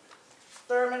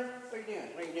 Thurman, what are you doing?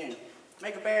 What are you doing?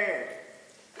 Make a barrier.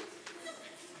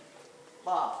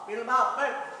 Bob, get him out.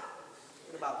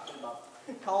 Get him out.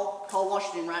 Call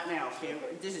Washington right now, okay?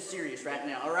 This is serious right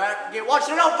now, all right? Get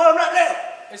Washington on phone right now.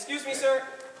 Excuse me, sir.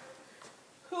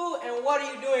 Who and what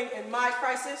are you doing in my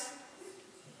crisis?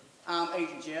 I'm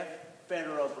Agent Jeff,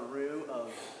 Federal Bureau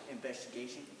of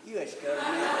Investigation, U.S.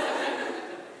 government.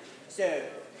 So,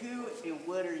 who and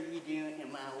what are you doing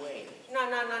in my way? No.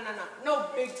 No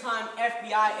big-time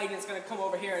FBI agent's gonna come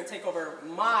over here and take over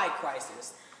my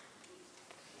crisis.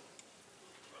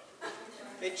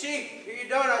 Hey, Chief, here are your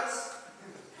donuts.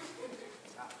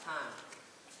 About time.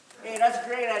 Hey, that's a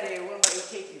great idea. Why don't you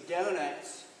take your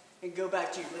donuts and go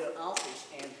back to your little office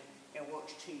and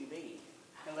watch TV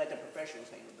and let the professionals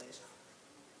handle this.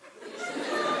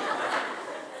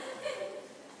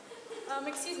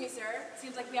 Excuse me, sir.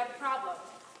 Seems like we have a problem.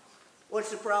 What's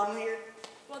the problem here?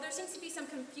 Well, there seems to be some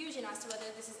confusion as to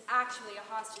whether this is actually a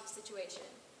hostage situation.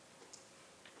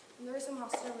 And there are some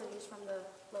hostilities from the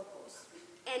locals.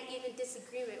 And even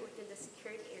disagreement within the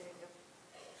security area.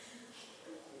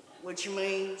 Which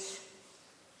means?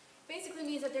 Basically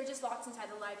means that they're just locked inside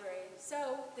the library.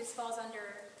 So, this falls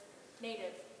under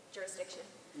native jurisdiction.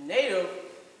 Native?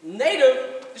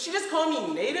 Native? Did she just call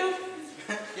me native?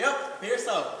 Yep, here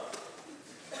so.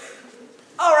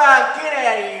 All right, get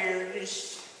out of here.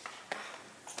 Just...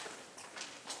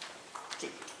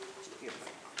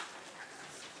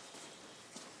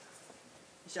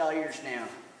 It's all yours now.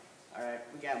 All right,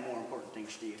 we got more important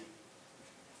things to do.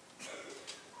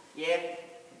 Yeah?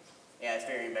 Yeah, it's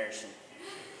very embarrassing.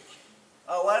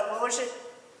 Oh, what was it?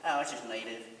 Oh, it's just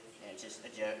native. Yeah, it's just a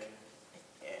joke.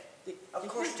 Yeah. Of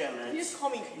course, gentlemen. You just call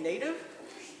me native?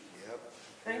 Yep.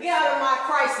 Then get out of my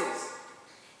crisis.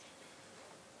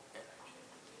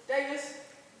 Davis,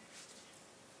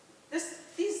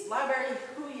 these library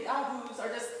hooey-ahoos are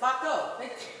just locked up.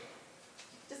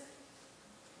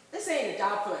 This ain't a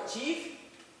job for a chief.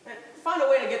 And find a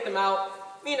way to get them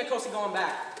out. Me and the coast are going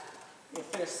back. We'll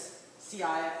finish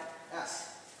CIS,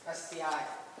 SCI,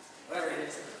 whatever it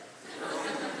is.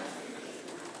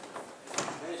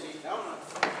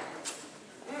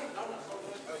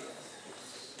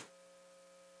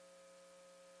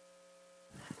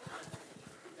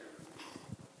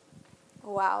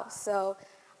 Wow, so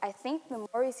I think the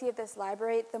more we see of this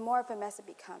library, the more of a mess it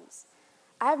becomes.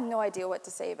 I have no idea what to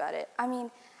say about it. I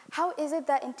mean, how is it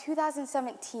that in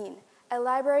 2017, a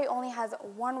library only has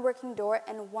one working door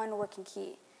and one working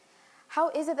key? How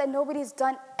is it that nobody's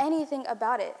done anything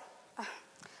about it?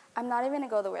 I'm not even going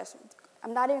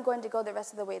to go the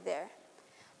rest of the way there.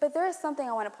 But there is something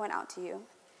I want to point out to you.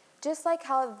 Just like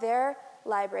how their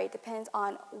library depends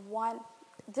on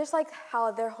just like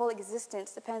how their whole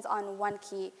existence depends on one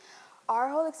key, our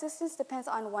whole existence depends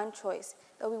on one choice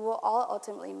that we will all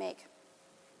ultimately make.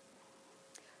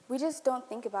 We just don't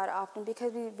think about it often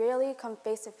because we rarely come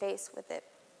face to face with it.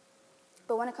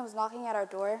 But when it comes knocking at our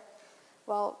door,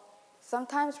 well,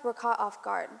 sometimes we're caught off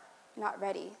guard, not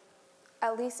ready,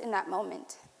 at least in that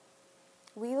moment.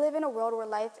 We live in a world where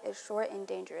life is short and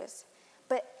dangerous,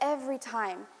 but every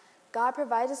time, God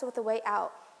provides us with a way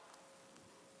out.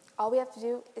 All we have to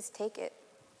do is take it.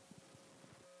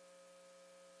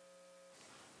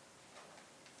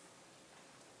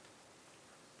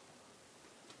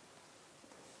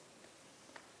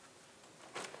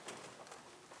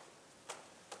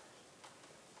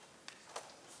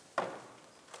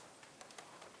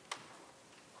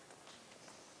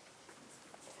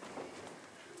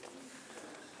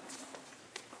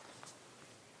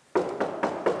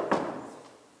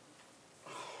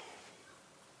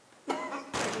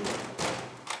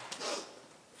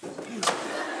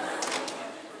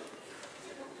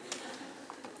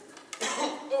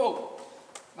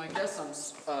 I guess I'm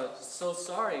so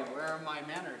sorry. Where are my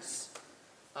manners?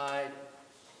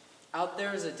 Out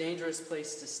there is a dangerous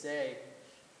place to stay.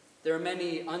 There are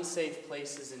many unsafe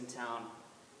places in town.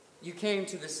 You came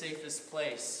to the safest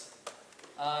place.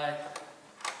 How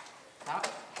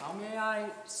may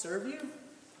I serve you?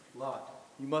 Lot,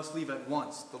 you must leave at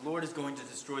once. The Lord is going to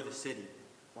destroy the city.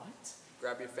 What?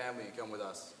 Grab your family and come with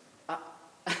us.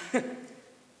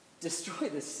 Destroy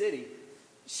the city?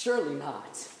 Surely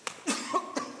not.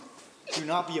 Do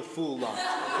not be a fool, Lot.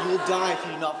 You will die if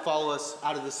you do not follow us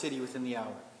out of the city within the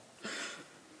hour.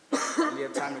 You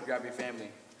have time to grab your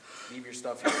family. Leave your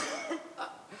stuff here.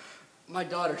 My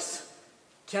daughters.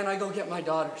 Can I go get my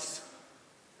daughters?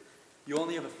 You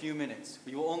only have a few minutes.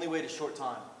 We will only wait a short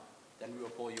time. Then we will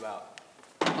pull you out.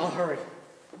 I'll hurry.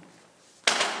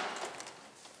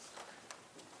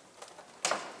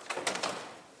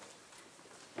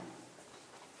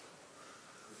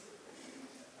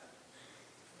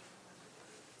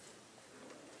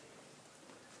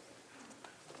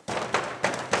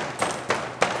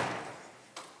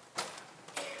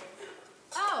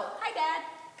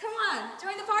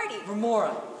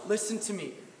 Remora, listen to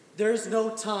me. There is no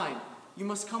time. You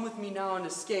must come with me now and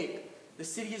escape. The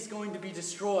city is going to be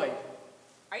destroyed.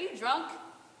 Are you drunk?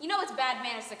 You know it's bad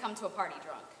manners to come to a party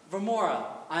drunk. Remora,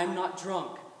 I am not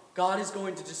drunk. God is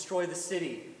going to destroy the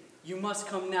city. You must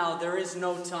come now. There is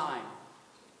no time.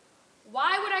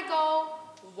 Why would I go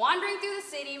wandering through the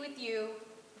city with you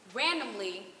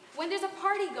randomly when there's a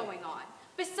party going on?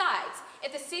 Besides,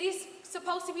 if the city's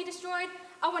supposed to be destroyed,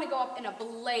 I want to go up in a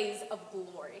blaze of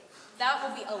glory. That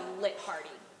will be a lit party.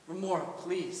 Remora,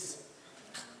 please.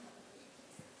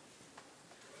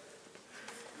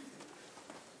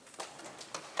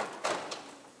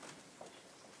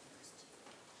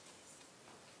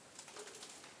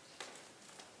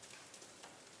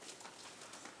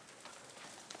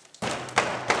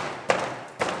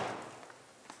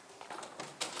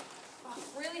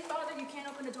 Really, Father, you can't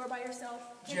open the door by yourself?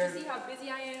 Can't you see how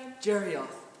busy I am? Jerioth,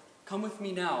 come with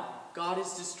me now. God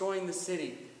is destroying the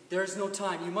city. There is no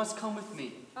time. You must come with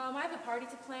me. I have a party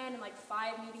to plan and like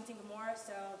 5 meetings in Gomorrah,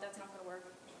 so that's not going to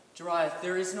work. Jerioth,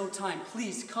 there is no time.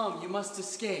 Please come. You must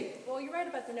escape. Well, you're right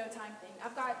about the no time thing.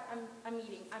 I'm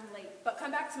eating. I'm late. But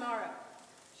come back tomorrow.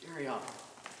 Jerioth.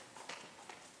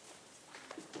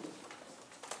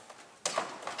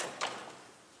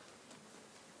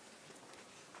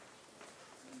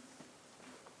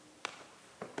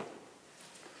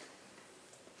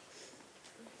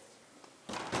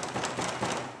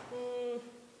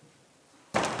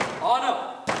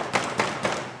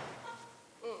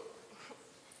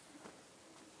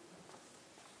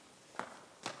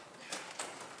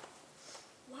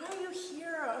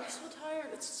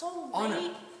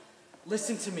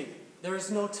 Listen to me. There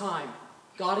is no time.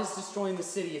 God is destroying the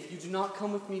city. If you do not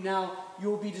come with me now, you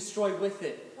will be destroyed with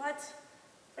it. What?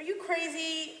 Are you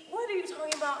crazy? What are you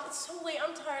talking about? It's so late.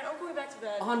 I'm tired. I'm going back to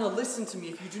bed. Anna, listen to me.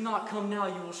 If you do not come now,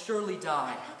 you will surely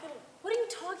die. What are you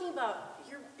talking about?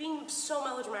 You're being so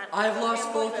melodramatic. I have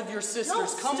lost both of your sisters. No,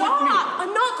 Come stop! with me.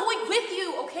 I'm not going with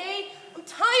you, okay? I'm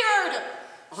tired.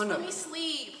 Just Anna, let me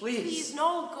sleep. please. Please,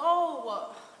 no,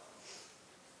 go.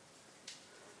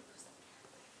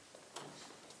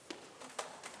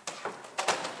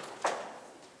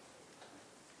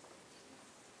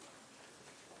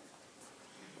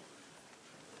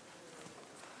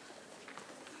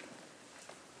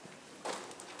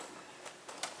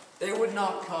 They would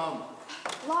not come.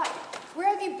 Lot, where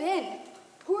have you been?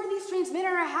 Who are these strange men in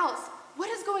our house? What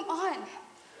is going on?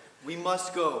 We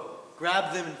must go.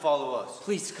 Grab them and follow us.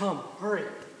 Please come. Hurry.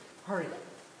 Hurry.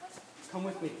 Come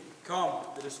with me. Come.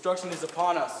 The destruction is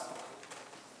upon us.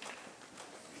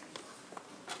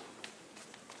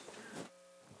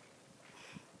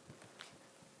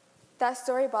 That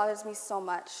story bothers me so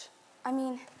much. I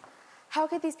mean, how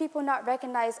could these people not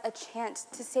recognize a chance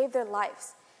to save their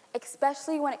lives,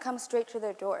 especially when it comes straight to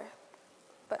their door?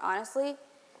 But honestly,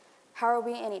 how are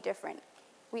we any different?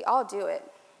 We all do it.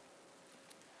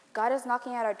 God is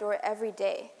knocking at our door every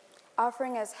day,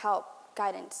 offering us help,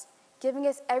 guidance, giving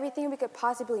us everything we could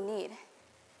possibly need.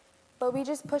 But we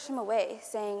just push him away,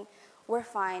 saying, we're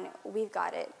fine, we've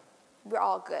got it, we're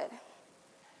all good.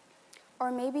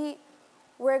 Or maybe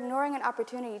we're ignoring an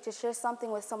opportunity to share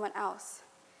something with someone else,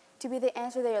 to be the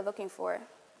answer they are looking for,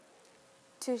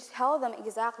 to tell them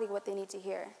exactly what they need to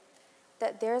hear,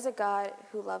 that there's a God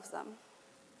who loves them.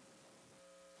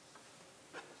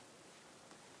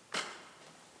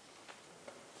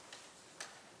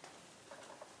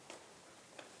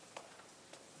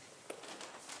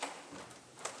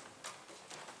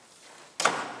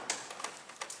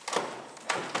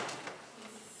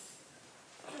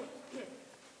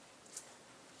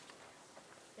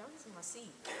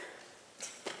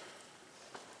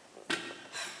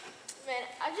 Man,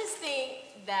 I just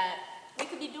think that we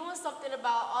could be doing something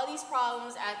about all these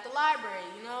problems at the library,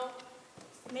 you know?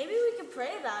 Maybe we could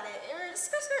pray about it.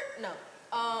 No.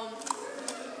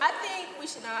 I think we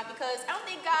should not, because I don't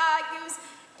think God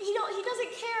he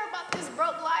doesn't care about this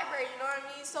broke library, you know what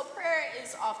I mean? So prayer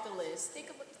is off the list. Think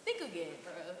again,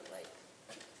 bro. Like,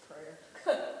 prayer.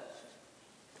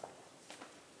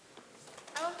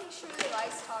 I don't think she really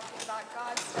likes talking about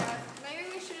God's stuff. Maybe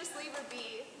we should just leave her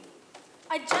be.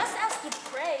 I just asked to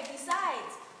pray.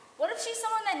 Besides, what if she's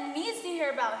someone that needs to hear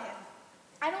about him?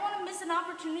 I don't want to miss an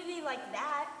opportunity like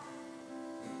that.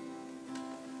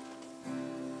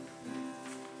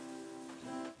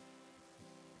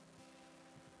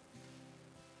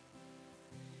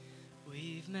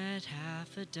 We've met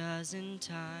half a dozen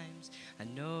times. I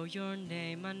know your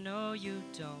name, I know you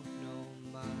don't know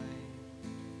mine.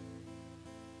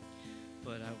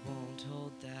 But I won't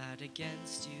hold that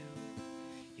against you.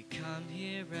 You come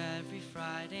here every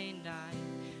Friday night.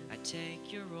 I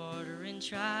take your order and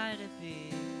try to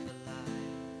be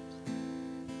polite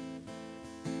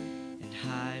and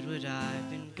hide what I've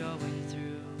been going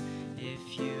through.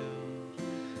 If you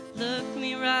look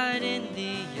me right in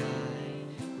the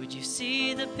eye, would you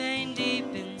see the pain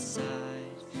deep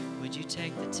inside? Would you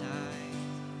take the time?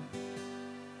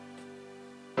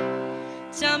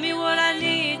 Tell me what I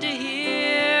need to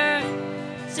hear.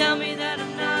 Tell me that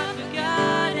I'm not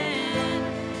forgotten.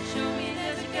 Show me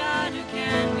there's a God who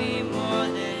can be more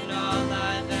than all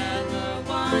I've ever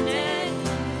wanted.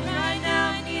 Right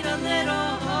now I need a little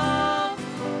hope.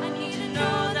 I need to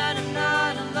know that I'm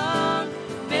not alone.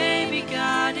 Maybe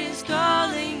God is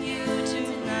calling you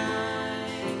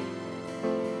tonight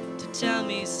to tell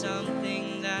me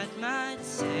something that might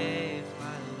save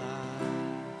my life.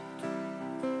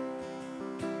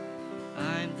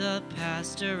 I'm the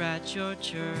pastor at your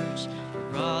church.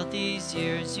 For all these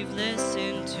years you've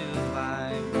listened to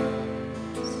my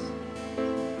words.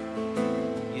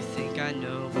 You think I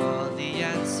know all the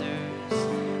answers,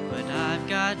 but I've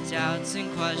got doubts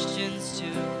and questions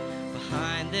too.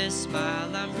 Behind this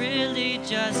smile I'm really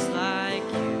just like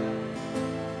you,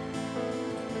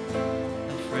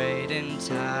 afraid and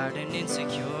tired and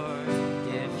insecure.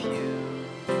 If you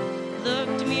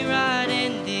looked me right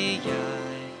in the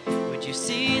eye, would you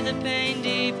see the pain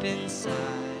deep inside?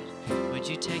 Would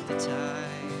you take the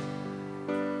time?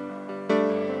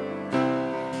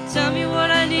 Tell me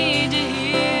what I need to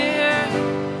hear.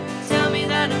 Tell me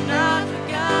that I'm not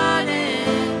forgotten.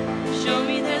 Show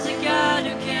me there's a God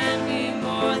who can be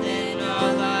more than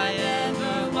all I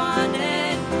ever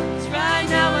wanted. 'Cause right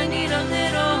now I need a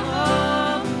little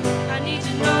hope. I need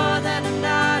to know that I'm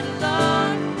not alone.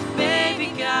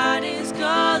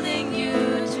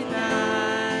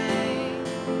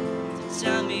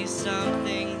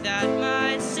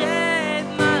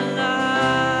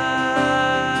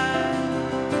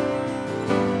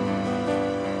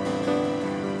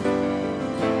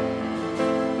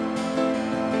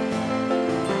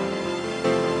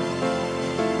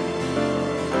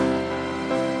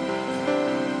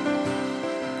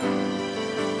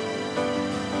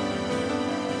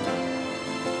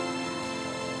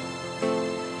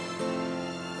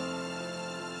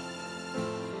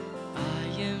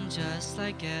 just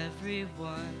like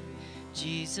everyone.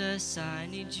 Jesus, I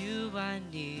need you, I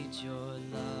need your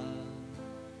love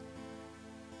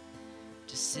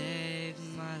to save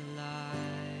my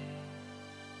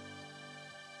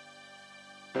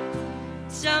life.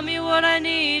 Tell me what I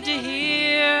need to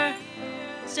hear.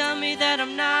 Tell me that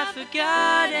I'm not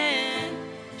forgotten.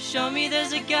 Show me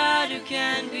there's a God who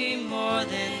can be more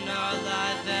than all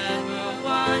I've ever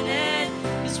wanted.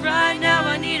 'Cause right now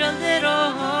I need a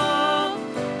little hope.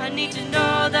 I need to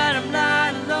know that I'm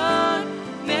not alone.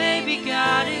 Maybe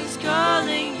God is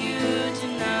calling you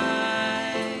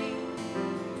tonight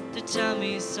to tell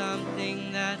me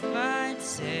something that might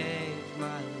save my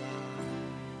life.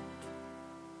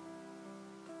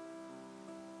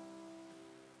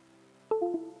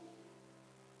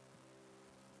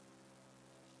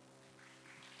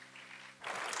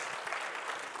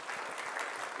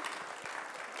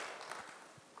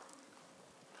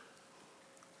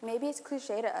 Maybe it's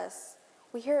cliche to us.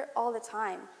 We hear it all the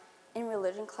time. In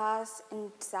religion class,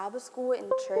 in Sabbath school,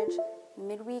 in church,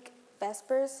 midweek,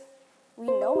 vespers. We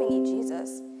know we need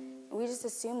Jesus. And we just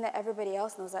assume that everybody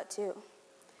else knows that too.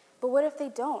 But what if they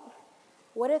don't?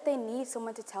 What if they need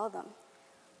someone to tell them?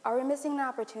 Are we missing an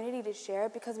opportunity to share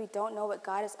because we don't know what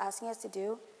God is asking us to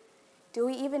do? Do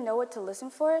we even know what to listen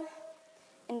for?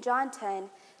 In John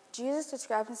 10, Jesus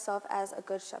describes himself as a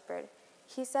good shepherd.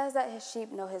 He says that his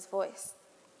sheep know his voice.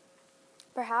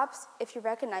 Perhaps, if you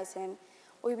recognize him,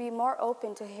 we'll be more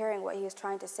open to hearing what he is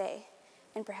trying to say.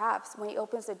 And perhaps, when he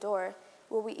opens the door,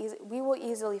 we will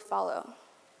easily follow.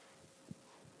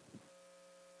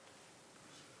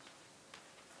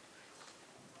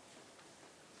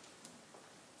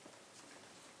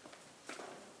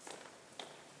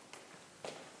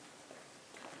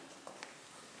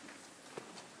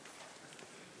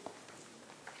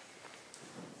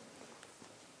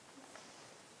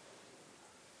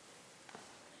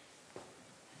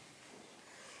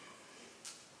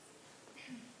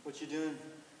 What you doing?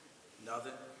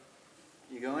 Nothing.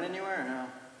 You going anywhere or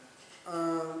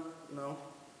no? No.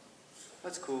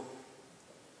 That's cool.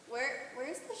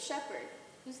 Where's the shepherd?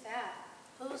 Who's that?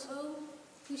 Who's who?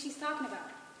 Who she's talking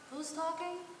about? Who's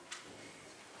talking?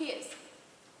 He is.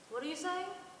 What are you saying?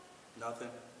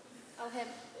 Nothing. Oh, him.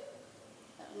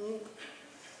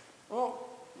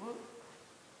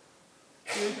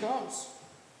 Here he comes.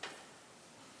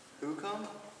 Who come?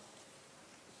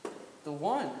 The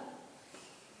one.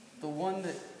 The one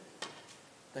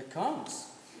that comes.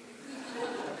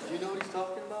 Do you know what he's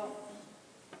talking about?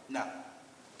 No.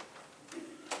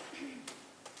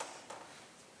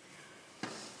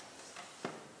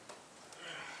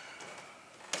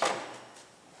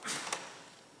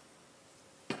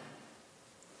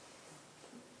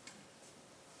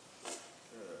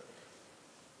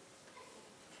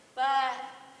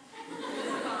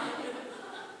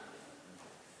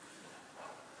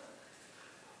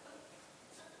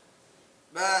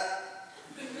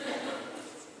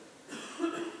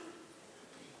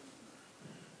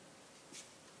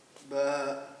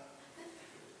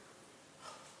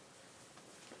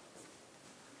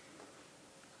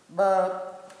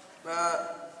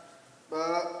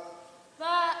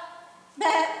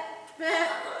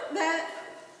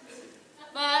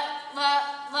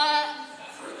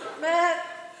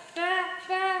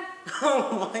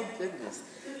 Oh my goodness.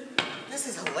 This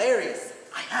is hilarious.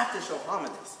 I have to show Hama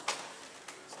this.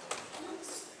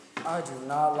 I do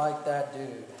not like that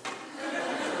dude.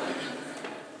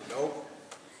 Nope.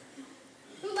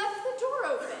 Who left the door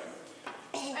open?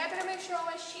 I better make sure all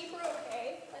my sheep are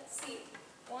okay. Let's see.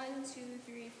 1, 2,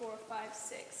 3, 4, 5,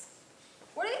 6.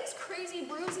 What are these crazy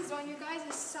bruises on your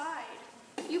guys' side?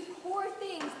 You poor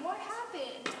things. What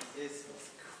happened? It's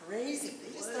crazy.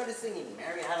 They just started singing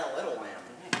Mary Had a Little Lamb.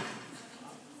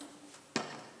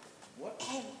 What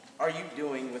are you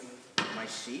doing with my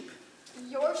sheep?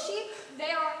 Your sheep?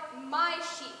 They are my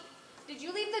sheep. Did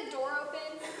you leave the door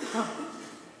open?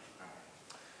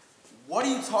 What are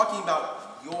you talking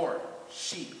about, your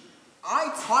sheep?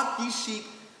 I taught these sheep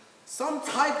some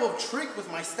type of trick with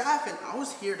my staff, and I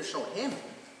was here to show him.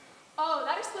 Oh,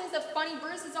 that explains the funny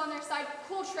bruises on their side.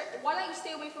 Cool trick. Why don't you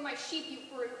stay away from my sheep, you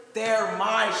brute? They're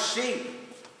my sheep.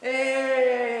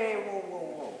 Hey,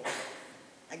 whoa.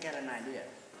 I got an idea.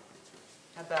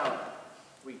 How about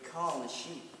we call the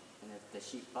sheep, and if the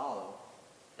sheep follow,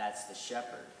 that's the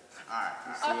shepherd. All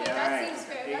right. Okay, that seems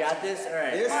fair. You got this? All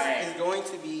right. This all right. is going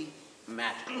to be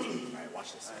magic. All right,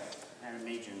 watch this. All right. I have a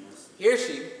major in this. Here,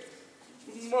 sheep.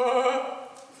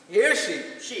 Here,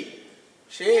 sheep. Sheep.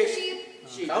 Sheep.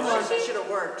 Sheep. Come on. That should have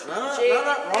worked. No, sheep.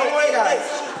 Wrong way, guys.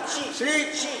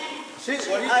 Sheep. Sheep.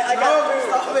 What are you? I got food.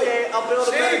 Stop it. Okay, I'll build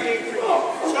a better Sheep. gate for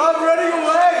you. Stop running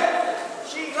away.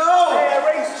 Sheep. No.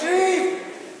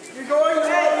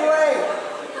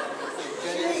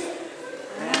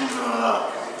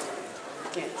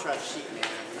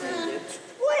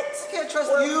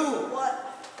 trust What? you.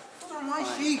 What? Those are my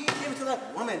Fine. sheep. Give them to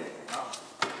that woman.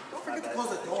 Don't forget to close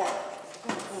the door.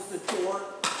 Don't close the door.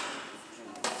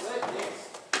 Let this.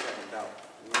 About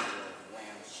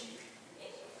lamb sheep.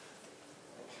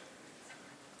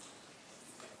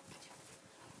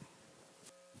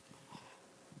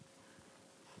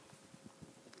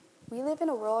 We live in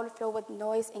a world filled with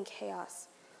noise and chaos.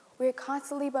 We are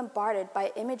constantly bombarded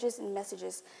by images and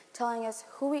messages telling us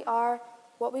who we are,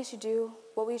 what we should do,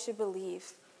 what we should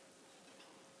believe.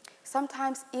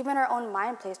 Sometimes even our own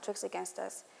mind plays tricks against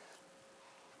us.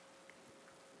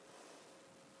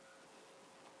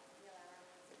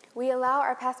 We allow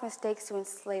our past mistakes to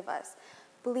enslave us,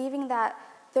 believing that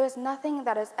there is nothing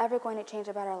that is ever going to change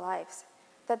about our lives,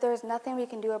 that there is nothing we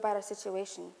can do about our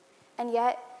situation. And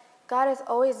yet, God is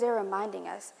always there reminding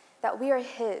us that we are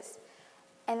His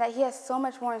and that He has so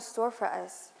much more in store for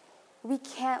us. We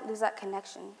can't lose that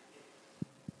connection.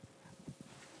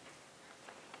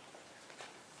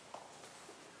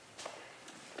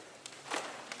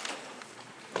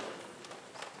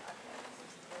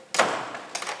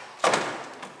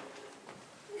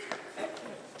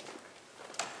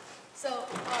 So,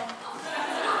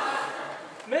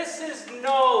 Mrs.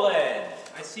 Nolan,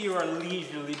 I see you are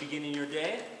leisurely beginning your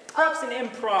day. Perhaps an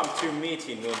impromptu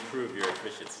meeting will improve your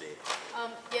efficiency.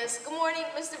 Yes, good morning,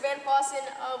 Mr. Van Fossen.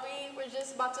 We were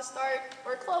just about to start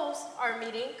or close our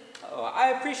meeting. Oh, I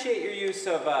appreciate your use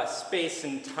of space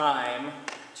and time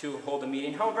to hold a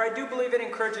meeting. However, I do believe it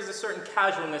encourages a certain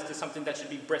casualness to something that should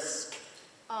be brisk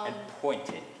and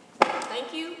pointed.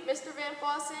 Thank you, Mr. Van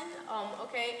Fossen.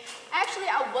 Okay. Actually,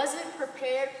 I wasn't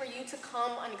prepared for you to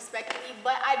come unexpectedly,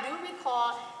 but I do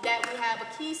recall that we have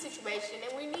a key situation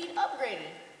and we need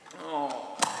upgrading.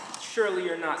 Oh, surely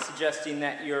you're not suggesting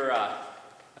that your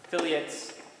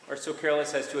affiliates are so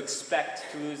careless as to expect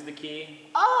to lose the key?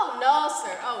 Oh, no,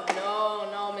 sir. Oh,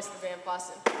 no, Mr. Van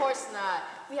Fossen. Of course not.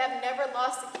 We have never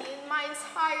lost the key in my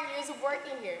entire years of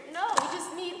working here. No, we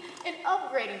just need an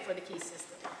upgrading for the key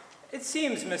system. It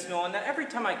seems, Miss Nolan, that every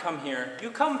time I come here,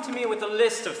 you come to me with a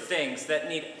list of things that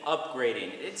need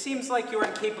upgrading. It seems like you're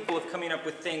incapable of coming up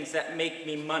with things that make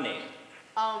me money.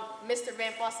 Mr.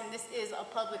 Van Fossen, this is a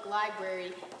public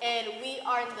library, and we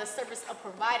are in the service of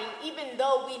providing, even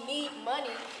though we need money,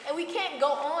 and we can't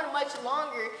go on much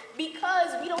longer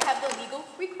because we don't have the legal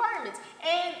requirements.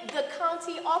 And the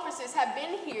county officers have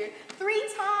been here 3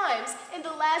 times in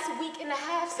the last week and a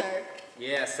half, sir.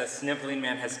 Yes, that sniveling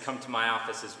man has come to my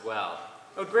office as well.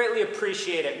 I would greatly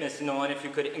appreciate it, Miss Nolan, if you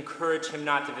could encourage him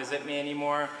not to visit me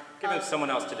anymore. Give him someone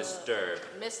else to disturb.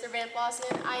 Mr. Van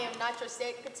Fossen, I am not your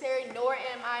secretary, nor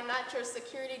am I not your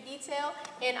security detail,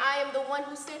 and I am the one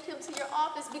who sent him to your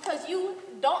office because you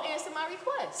don't answer my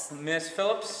request. Miss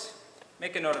Phillips,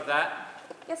 make a note of that.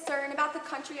 Yes, sir. And about the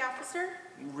country officer?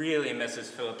 Really, Mrs.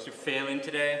 Phillips, you're failing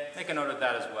today. Make a note of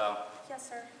that as well. Yes,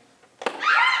 sir.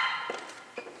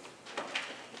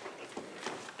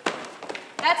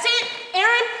 That's it,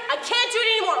 Aaron. I can't do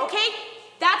it anymore, okay?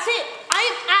 That's it. I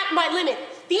am at my limit.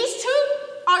 These 2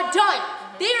 are done.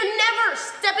 They are never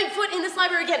stepping foot in this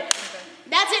library again.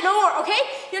 That's it, no more, okay?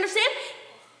 You understand?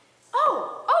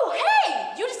 Oh,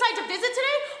 hey! You decided to visit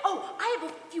today? Oh, I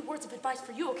have a few words of advice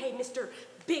for you, okay, Mr.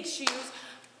 Big Shoes.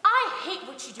 I hate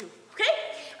what you do, okay?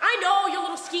 I know your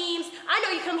little schemes. I know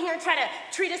you come here and try to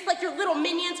treat us like your little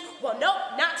minions. Well, nope,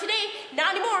 not today,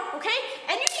 not anymore, okay?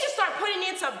 And you need to start putting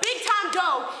in some big-time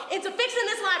dough into fixing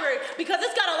this library because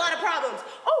it's got a lot of problems.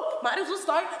 Oh, might as well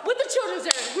start with the children's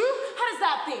area. How does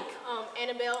that think?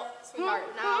 Annabelle, sweetheart,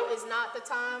 now is not the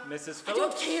time. Mrs. Phillips? I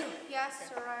don't care. Yes,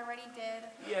 sir, I already did.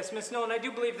 Yes, Miss Nolan, I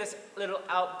do believe this little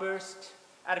outburst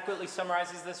adequately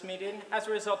summarizes this meeting. As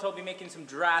a result, I'll be making some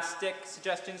drastic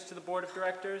suggestions to the board of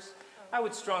directors. I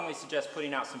would strongly suggest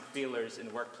putting out some feelers in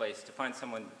the workplace to find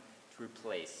someone to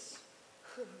replace.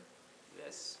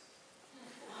 Yes.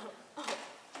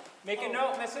 Make a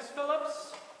note, Mrs.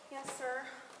 Phillips. Yes, sir.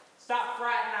 Stop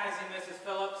fraternizing, Mrs.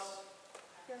 Phillips.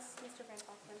 Yes, Mr. Van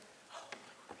Fossen.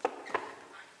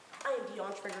 I am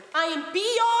beyond triggered. I am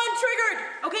beyond triggered.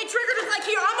 Okay, triggered is like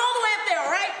here. I'm all the way up there,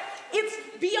 all right? It's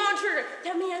beyond triggered.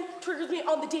 That man triggers me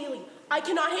on the daily. I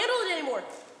cannot handle it anymore.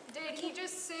 Did he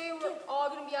just say we're all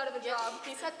gonna be out of a job?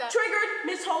 He said that. Triggered,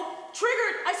 Miss Hope.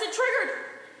 Triggered. I said triggered.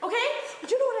 Okay? But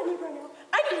you know what I need right now?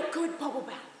 I need a good bubble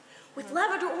bath with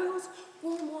lavender oils,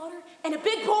 warm water, and a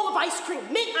big bowl of ice cream,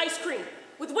 mint ice cream,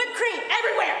 with whipped cream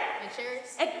everywhere. And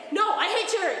cherries? And no, I hate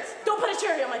cherries. Don't put a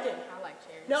cherry on my thing. I like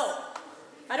cherries. No,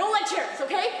 I don't like cherries,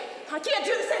 okay? I can't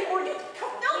do this anymore.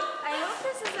 No. I know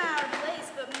this is out of place,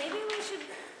 but maybe we should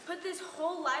put this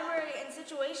whole library and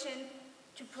situation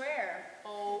to prayer.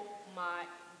 Oh my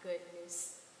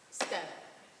goodness. Steph.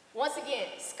 Once again,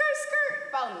 skirt, skirt.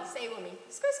 Follow me. Say it with me.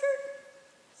 Skirt, skirt.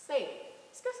 Say it.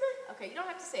 Skirt, skirt. Okay, you don't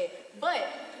have to say it. But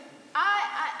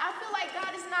I feel like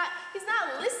God is he's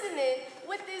not listening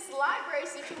with this library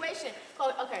situation.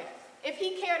 Okay, if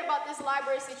he cared about this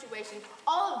library situation,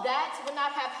 all of that would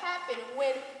not have happened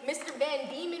when Mr. Van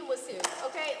Diemen was here,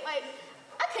 okay? Like,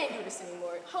 I can't do this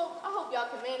anymore. I hope y'all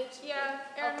can manage. Yeah,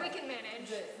 Aaron, okay. we can manage.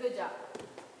 Good job.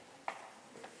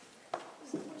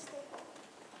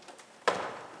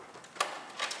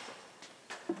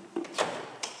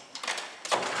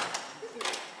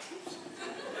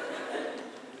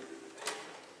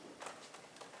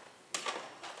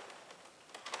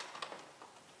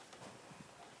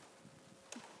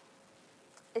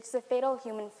 It's the fatal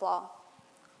human flaw,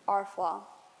 our flaw.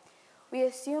 We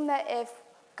assume that if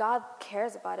God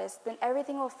cares about us, then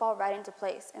everything will fall right into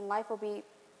place and life will be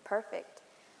perfect.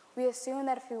 We assume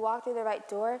that if we walk through the right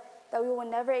door, that we will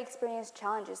never experience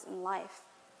challenges in life.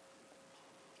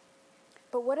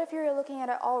 But what if you're looking at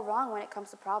it all wrong when it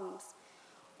comes to problems?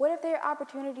 What if there are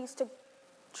opportunities to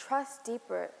trust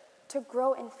deeper, to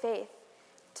grow in faith,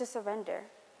 to surrender?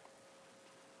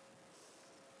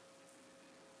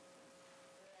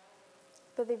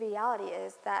 But the reality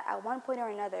is that at one point or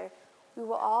another, we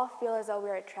will all feel as though we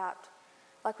are trapped,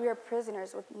 like we are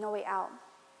prisoners with no way out.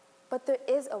 But there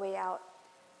is a way out.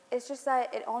 It's just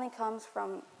that it only comes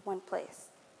from one place.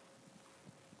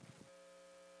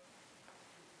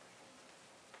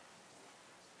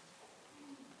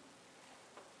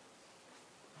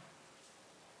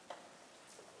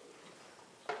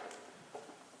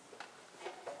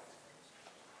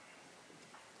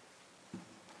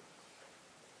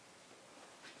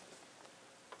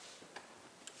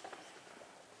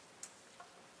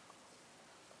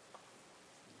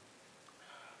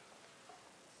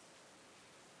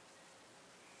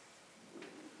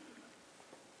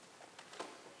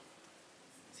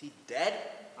 Is he dead?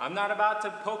 I'm not about to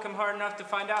poke him hard enough to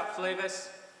find out, Flavis.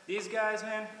 These guys,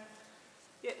 man,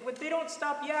 they don't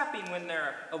stop yapping when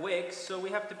they're awake, so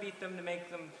we have to beat them to make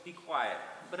them be quiet.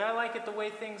 But I like it the way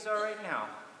things are right now.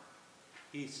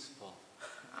 Peaceful.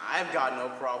 I've got no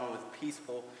problem with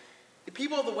peaceful. The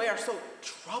people of the way are so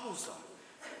troublesome.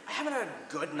 I haven't had a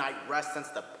good night rest since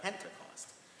the Pentecost.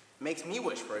 Makes me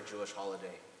wish for a Jewish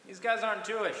holiday. These guys aren't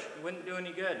Jewish. It wouldn't do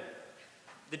any good.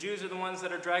 The Jews are the ones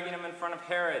that are dragging him in front of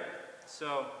Herod,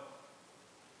 so...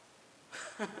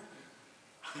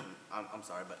 I'm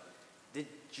sorry, but did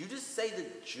you just say the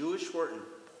Jewish were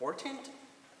important?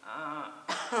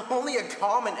 Only a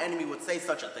common enemy would say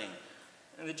such a thing.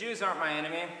 And the Jews aren't my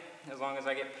enemy, as long as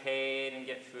I get paid and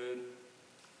get food.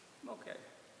 I'm okay.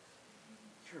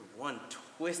 You're one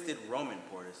twisted Roman,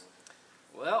 Portis.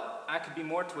 Well, I could be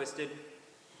more twisted.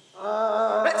 It's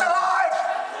alive!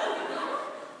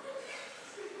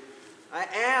 I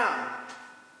am.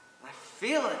 I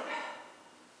feel it.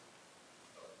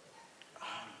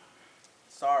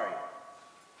 Sorry.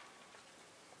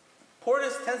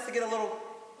 Portis tends to get a little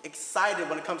excited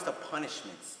when it comes to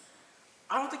punishments.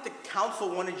 I don't think the council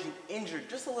wanted you injured,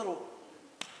 just a little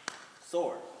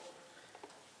sore.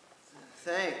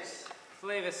 Thanks.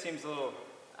 Flavis seems a little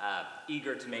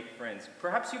eager to make friends.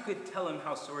 Perhaps you could tell him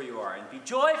how sore you are and be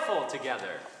joyful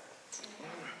together.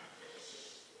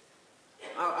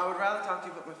 I would rather talk to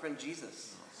you about my friend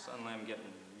Jesus. Suddenly I'm getting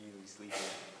really sleepy.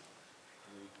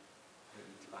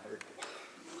 Really tired.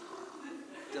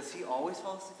 Does he always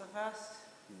fall asleep that fast?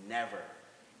 Never.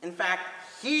 In fact,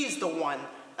 he's the one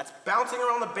that's bouncing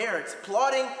around the barracks,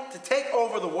 plotting to take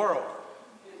over the world.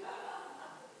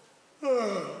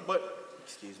 But,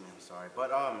 excuse me, I'm sorry, but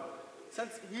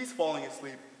since he's falling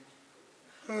asleep,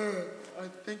 I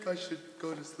think I should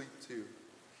go to sleep too.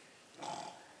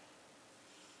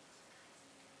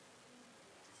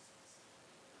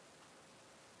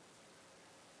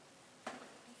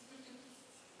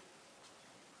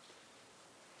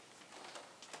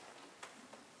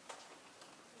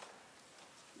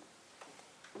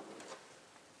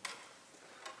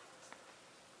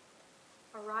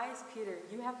 Arise, Peter,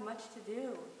 you have much to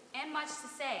do. And much to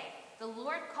say. The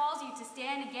Lord calls you to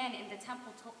stand again in the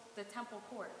temple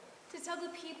court. To tell the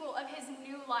people of his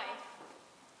new life.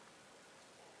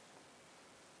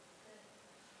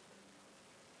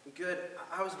 Good.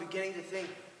 I was beginning to think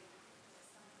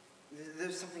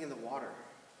there's something in the water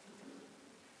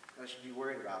I should be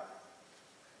worried about.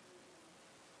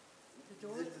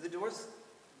 The door's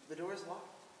locked.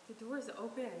 The door is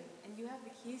open, and you have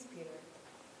the keys, Peter.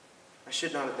 I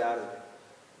should not have doubted.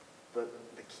 But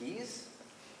the keys?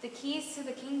 The keys to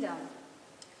the kingdom.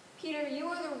 Peter, you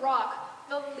are the rock,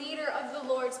 the leader of the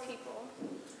Lord's people.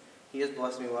 He has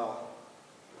blessed me well.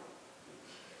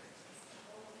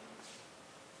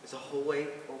 Is the whole way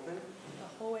open?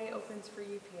 The whole way opens for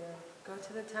you, Peter. Go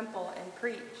to the temple and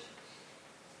preach.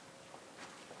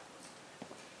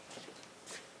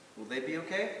 Will they be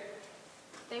okay?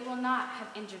 They will not have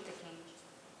injured the king.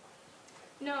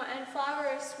 No, and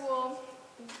Flavorus will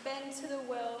bend to the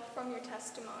will from your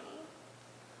testimony.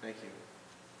 Thank you.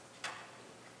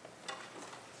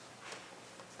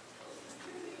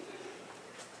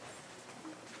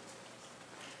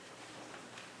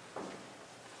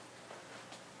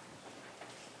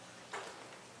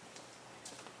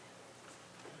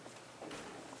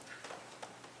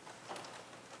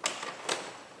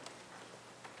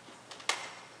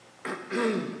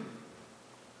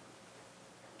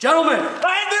 Gentlemen!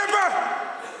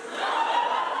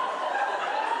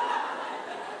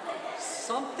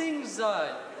 Something's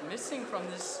missing from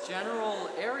this general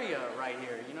area right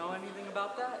here. You know anything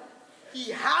about that? He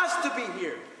has to be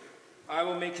here. I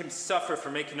will make him suffer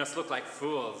for making us look like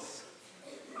fools.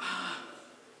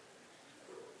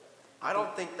 I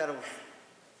don't think that it was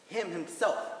him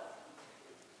himself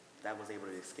that was able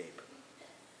to escape.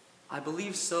 I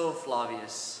believe so,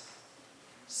 Flavius.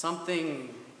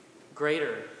 Something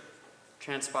greater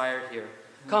transpired here.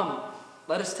 Come,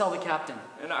 let us tell the captain.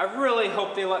 And I really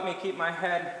hope they let me keep my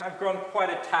head. I've grown quite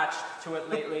attached to it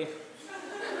lately.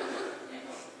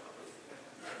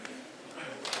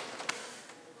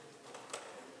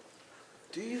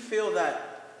 Do you feel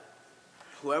that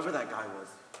whoever that guy was,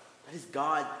 that his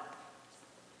God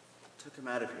took him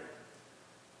out of here?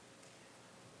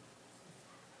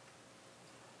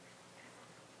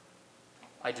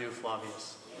 I do,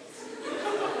 Flavius.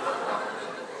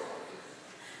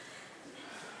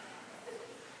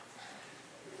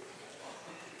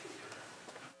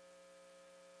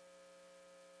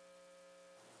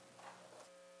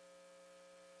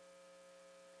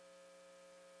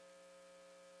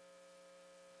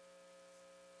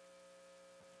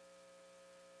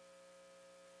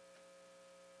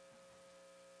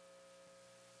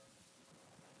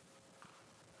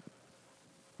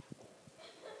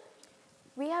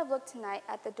 We have looked tonight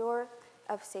at the door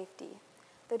of safety,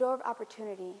 the door of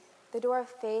opportunity, the door of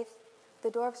faith,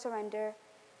 the door of surrender,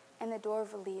 and the door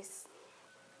of release.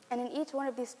 And in each one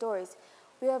of these stories,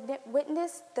 we have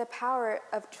witnessed the power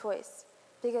of choice,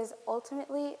 because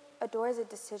ultimately, a door is a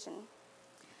decision.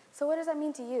 So what does that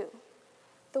mean to you?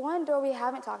 The one door we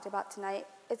haven't talked about tonight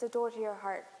is the door to your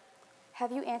heart.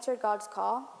 Have you answered God's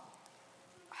call?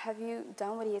 Have you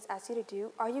done what He has asked you to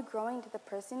do? Are you growing to the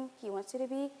person He wants you to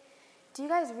be? Do you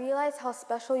guys realize how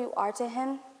special you are to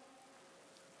Him?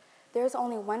 There's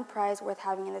only one prize worth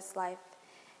having in this life,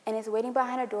 and it's waiting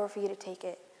behind a door for you to take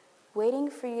it, waiting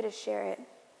for you to share it.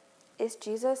 It's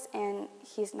Jesus, and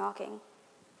He's knocking.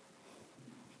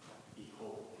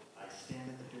 Behold, I stand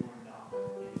at the door and knock.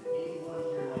 If anyone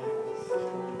here likes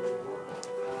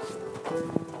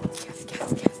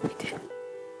Yes, they did.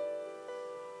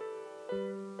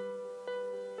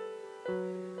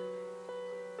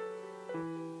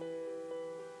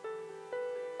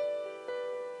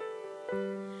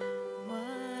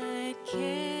 What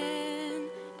can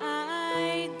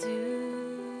I do?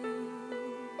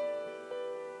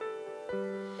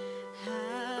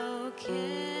 How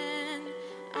can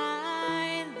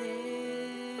I live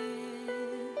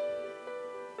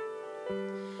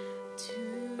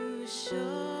to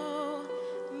show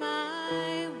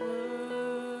my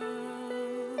world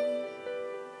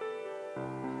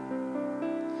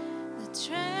the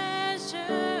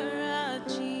treasure of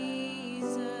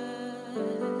Jesus?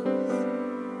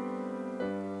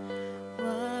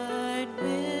 What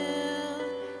will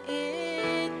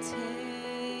it take?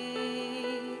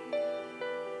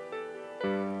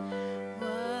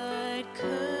 What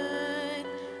could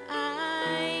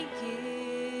I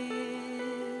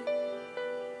give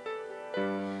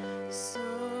so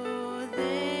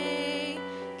they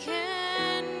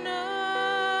can know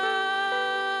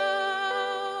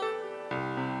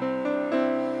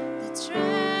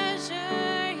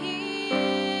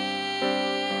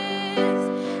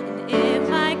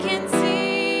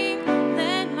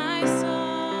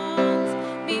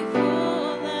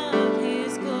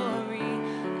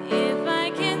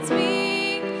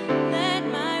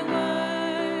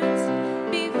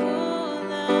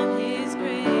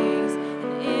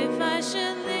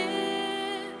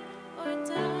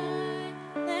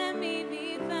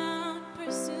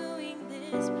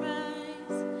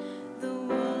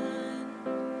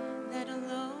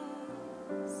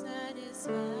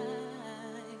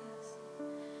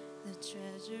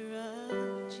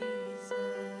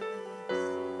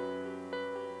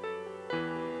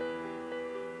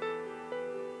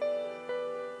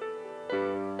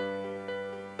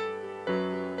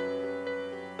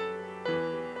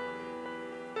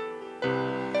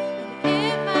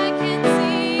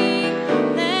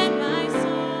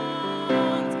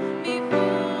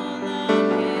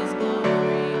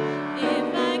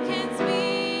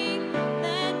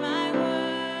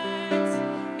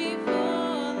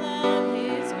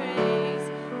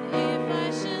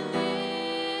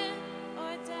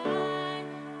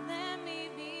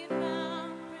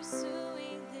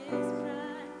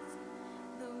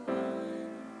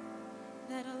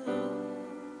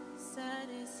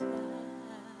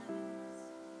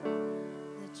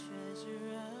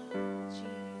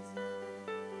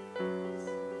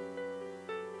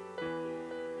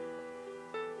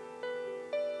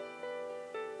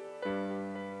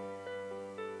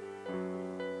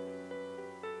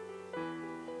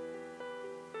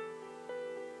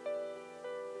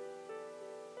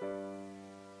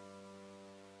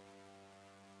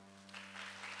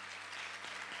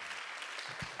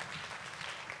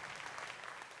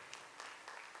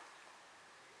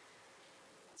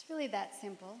It's really that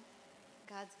simple.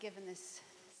 God's given this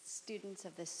students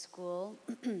of this school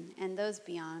and those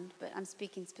beyond, but I'm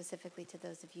speaking specifically to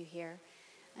those of you here,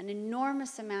 an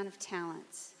enormous amount of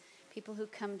talents. People who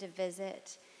come to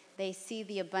visit, they see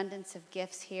the abundance of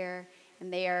gifts here,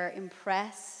 and they are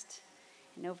impressed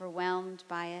and overwhelmed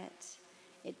by it.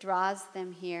 It draws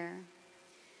them here.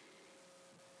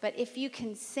 But if you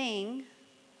can sing,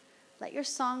 let your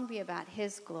song be about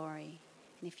His glory.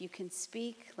 And if you can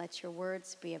speak, let your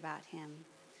words be about Him.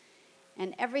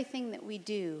 And everything that we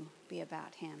do be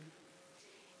about Him.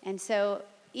 And so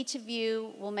each of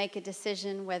you will make a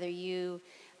decision whether you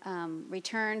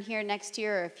return here next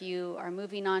year or if you are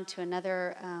moving on to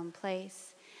another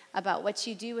place, about what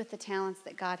you do with the talents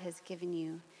that God has given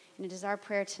you. And it is our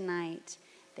prayer tonight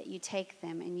that you take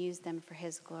them and use them for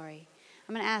His glory.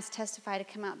 I'm going to ask Testify to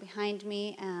come out behind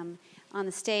me on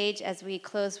the stage as we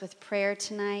close with prayer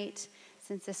tonight.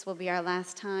 Since this will be our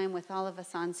last time with all of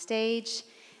us on stage,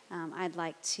 I'd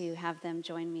like to have them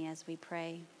join me as we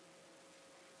pray.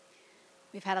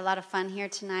 We've had a lot of fun here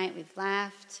tonight. We've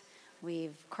laughed,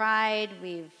 we've cried,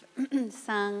 we've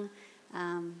sung.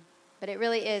 But it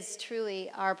really is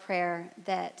truly our prayer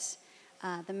that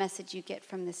the message you get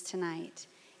from this tonight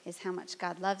is how much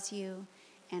God loves you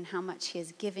and how much He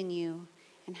has given you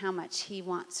and how much He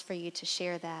wants for you to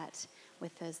share that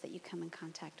with those that you come in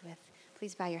contact with.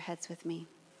 Please bow your heads with me.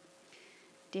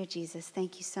 Dear Jesus,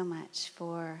 thank you so much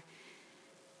for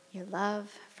your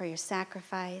love, for your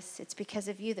sacrifice. It's because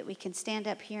of you that we can stand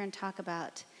up here and talk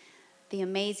about the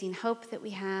amazing hope that we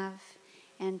have.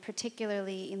 And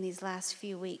particularly in these last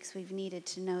few weeks, we've needed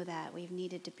to know that. We've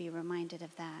needed to be reminded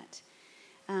of that.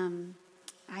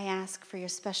 I ask for your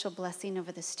special blessing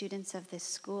over the students of this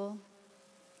school,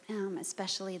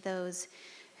 especially those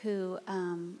who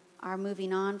are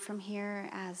moving on from here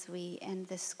as we end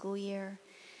this school year.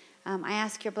 I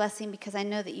ask your blessing because I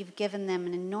know that you've given them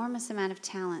an enormous amount of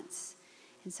talents.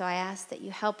 And so I ask that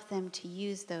you help them to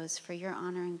use those for your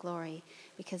honor and glory,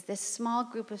 because this small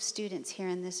group of students here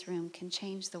in this room can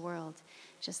change the world,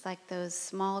 just like those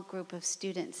small group of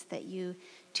students that you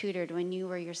tutored when you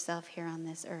were yourself here on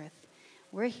this earth.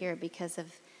 We're here because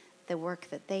of the work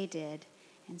that they did.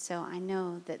 And so I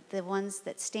know that the ones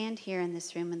that stand here in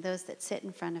this room and those that sit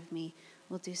in front of me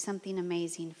will do something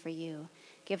amazing for you.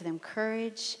 Give them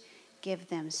courage, give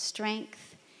them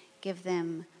strength, give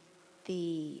them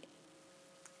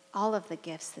all of the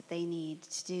gifts that they need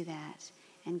to do that,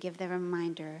 and give them a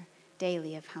reminder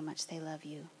daily of how much they love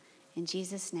you. In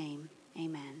Jesus' name,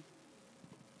 amen.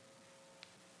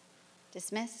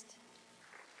 Dismissed.